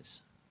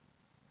Jesus,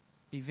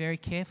 be very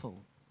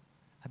careful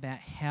about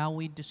how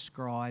we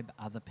describe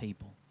other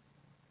people.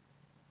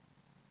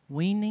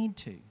 We need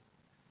to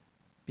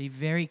be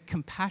very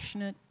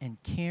compassionate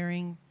and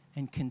caring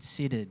and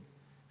considered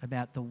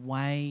about the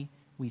way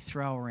we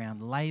throw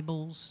around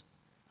labels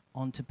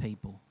onto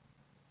people.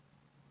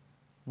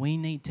 We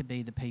need to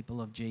be the people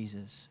of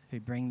Jesus who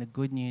bring the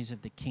good news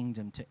of the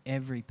kingdom to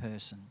every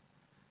person,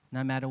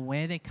 no matter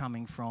where they're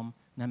coming from,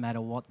 no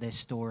matter what their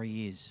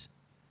story is.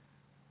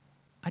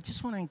 I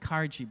just want to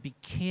encourage you, be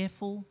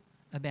careful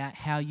about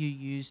how you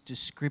use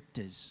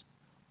descriptors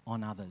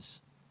on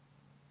others.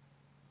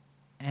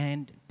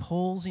 And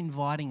Paul's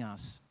inviting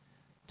us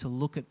to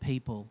look at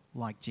people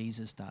like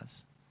Jesus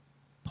does.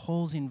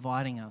 Paul's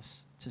inviting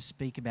us to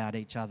speak about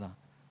each other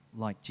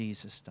like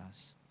Jesus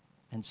does,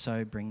 and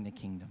so bring the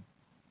kingdom.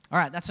 All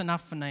right, that's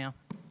enough for now.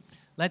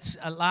 Let's,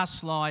 last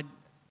slide,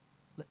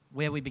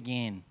 where we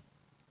began.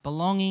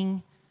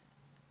 Belonging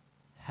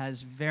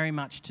has very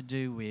much to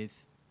do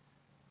with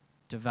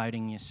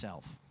devoting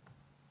yourself.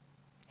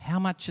 How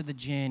much of the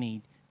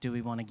journey do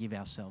we want to give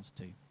ourselves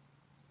to?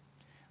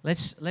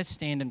 Let's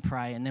stand and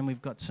pray, and then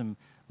we've got some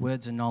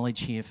words of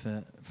knowledge here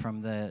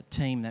from the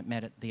team that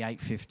met at the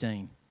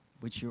 8:15.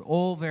 Which you're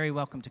all very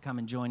welcome to come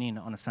and join in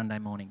on a Sunday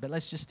morning. But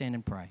let's just stand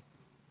and pray.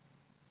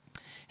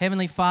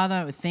 Heavenly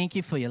Father, we thank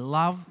you for your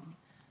love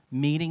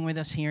meeting with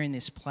us here in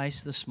this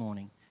place this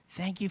morning.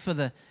 Thank you for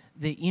the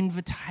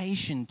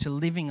invitation to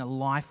living a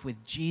life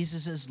with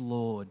Jesus as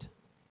Lord.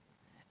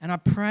 And I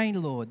pray,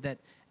 Lord, that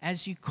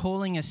as you're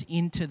calling us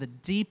into the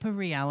deeper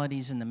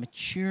realities and the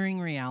maturing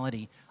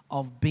reality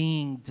of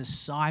being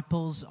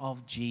disciples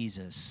of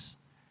Jesus.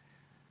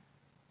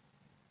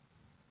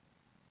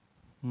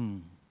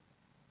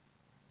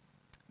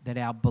 That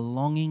our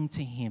belonging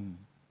to Him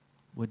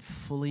would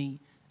fully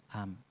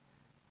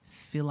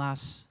fill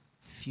us,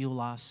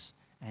 fuel us,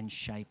 and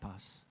shape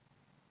us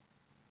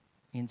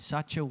in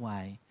such a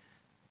way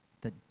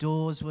that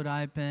doors would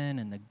open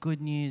and the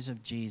good news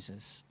of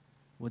Jesus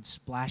would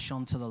splash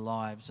onto the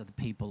lives of the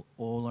people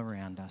all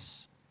around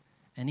us.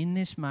 And in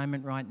this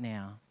moment right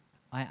now,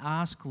 I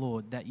ask,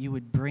 Lord, that you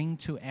would bring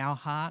to our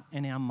heart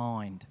and our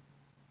mind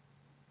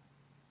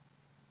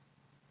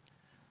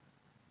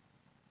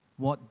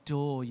what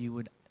door you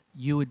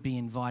would be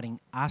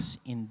inviting us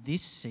in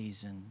this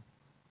season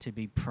to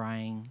be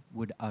praying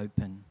would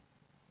open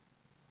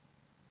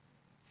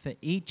for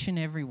each and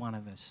every one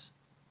of us.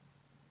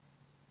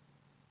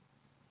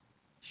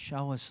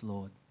 Show us,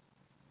 Lord.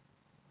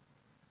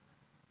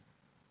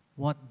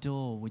 What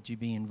door would you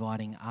be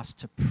inviting us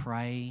to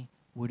pray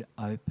would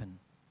open?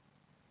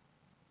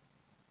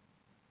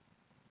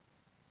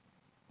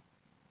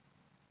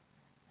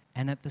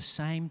 And at the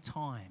same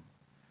time,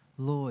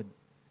 Lord,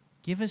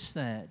 give us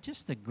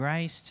just the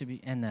grace to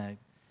be and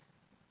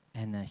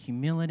the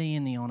humility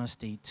and the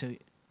honesty to,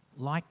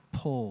 like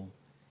Paul,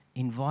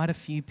 invite a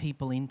few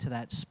people into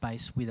that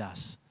space with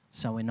us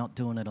so we're not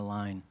doing it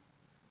alone.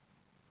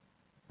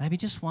 Maybe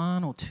just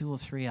one or two or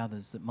three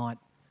others that might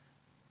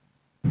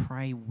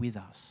pray with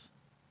us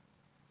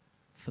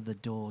for the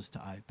doors to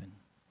open.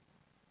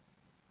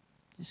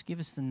 Just give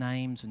us the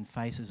names and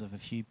faces of a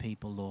few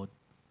people, Lord.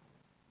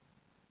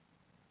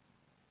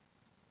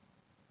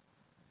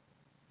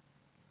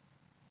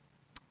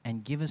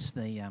 And give us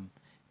the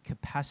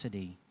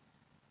capacity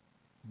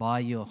by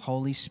your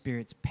Holy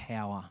Spirit's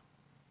power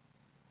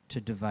to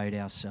devote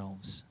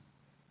ourselves.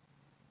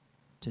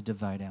 To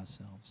devote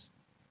ourselves.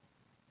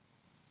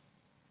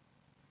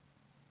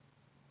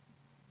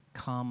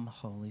 Come,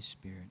 Holy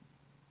Spirit.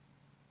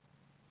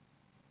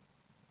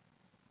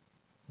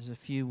 There's a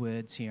few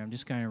words here. I'm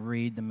just going to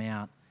read them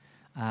out.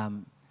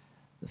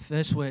 The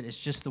first word is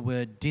just the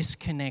word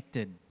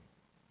disconnected.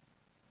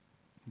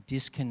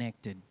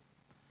 Disconnected.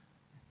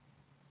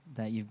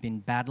 That you've been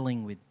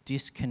battling with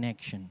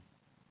disconnection.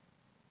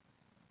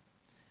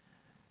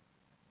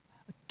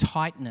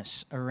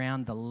 Tightness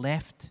around the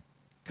left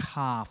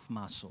calf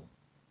muscle.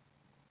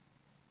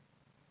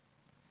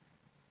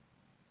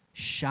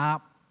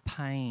 Sharp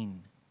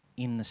pain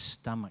in the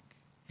stomach.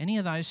 Any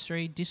of those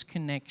three,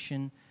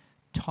 disconnection,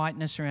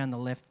 tightness around the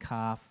left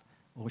calf,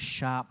 or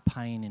sharp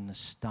pain in the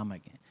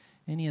stomach.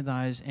 Any of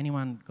those,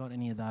 anyone got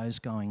any of those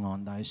going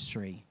on, those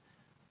three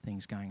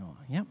things going on?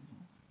 Yep.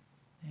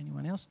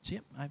 Anyone else?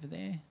 Yep, over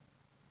there.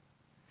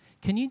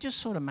 Can you just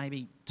sort of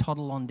maybe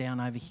toddle on down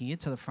over here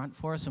to the front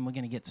for us, and we're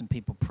going to get some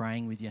people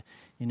praying with you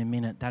in a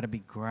minute. That'd be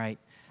great.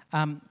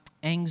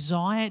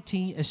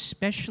 Anxiety,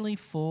 especially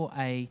for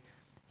a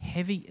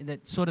heavy,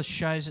 that sort of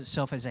shows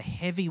itself as a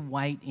heavy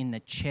weight in the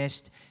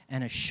chest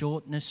and a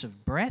shortness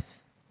of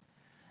breath.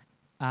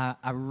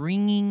 A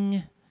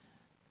ringing,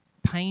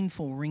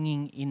 painful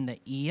ringing in the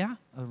ear,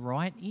 a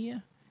right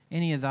ear.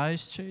 Any of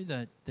those two,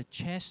 the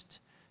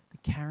chest, the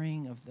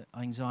carrying of the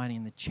anxiety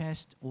in the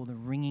chest, or the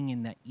ringing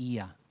in the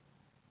ear,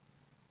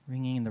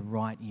 ringing in the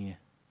right ear.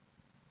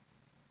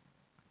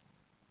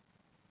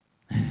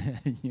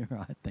 You're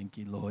right, thank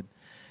you, Lord.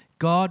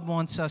 God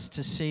wants us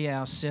to see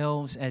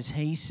ourselves as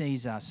He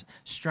sees us,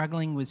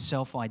 struggling with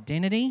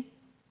self-identity.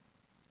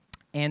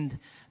 And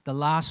the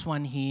last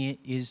one here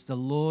is the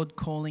Lord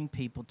calling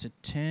people to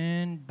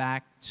turn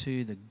back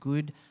to the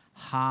good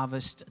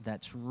harvest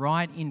that's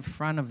right in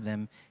front of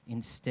them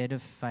instead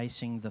of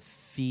facing the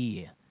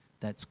fear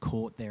that's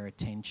caught their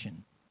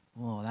attention.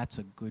 Oh, that's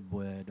a good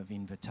word of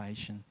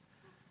invitation.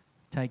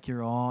 Take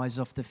your eyes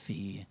off the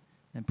fear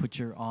and put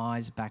your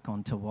eyes back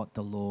onto what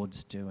the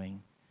Lord's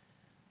doing.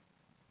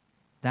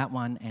 That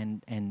one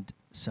and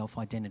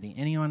self-identity.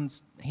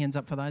 Anyone's hands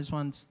up for those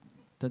ones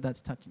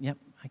that's touching? Yep,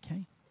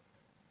 okay.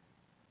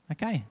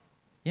 Okay,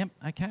 yep,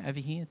 okay, over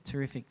here.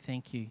 Terrific,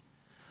 thank you.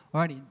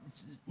 All right,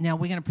 now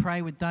we're going to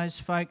pray with those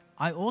folk.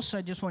 I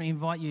also just want to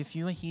invite you, if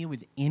you are here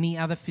with any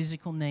other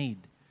physical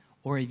need,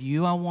 or if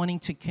you are wanting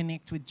to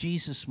connect with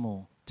Jesus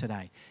more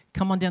today,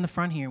 come on down the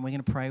front here and we're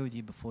going to pray with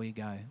you before you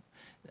go.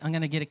 I'm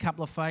going to get a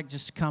couple of folk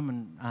just to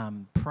come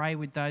and pray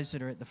with those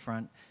that are at the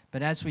front.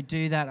 But as we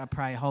do that, I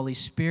pray, Holy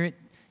Spirit,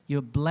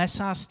 you'll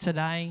bless us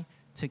today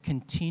to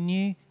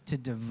continue to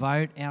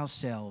devote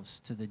ourselves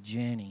to the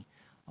journey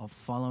of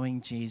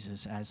following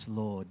Jesus as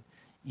Lord.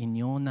 In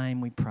your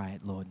name we pray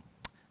it, Lord.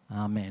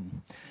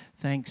 Amen.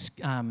 Thanks,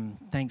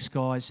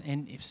 guys.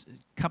 And if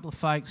a couple of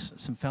folks,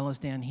 some fellas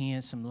down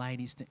here, some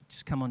ladies,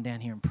 just come on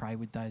down here and pray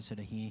with those that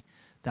are here.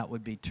 That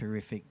would be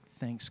terrific.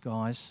 Thanks,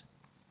 guys.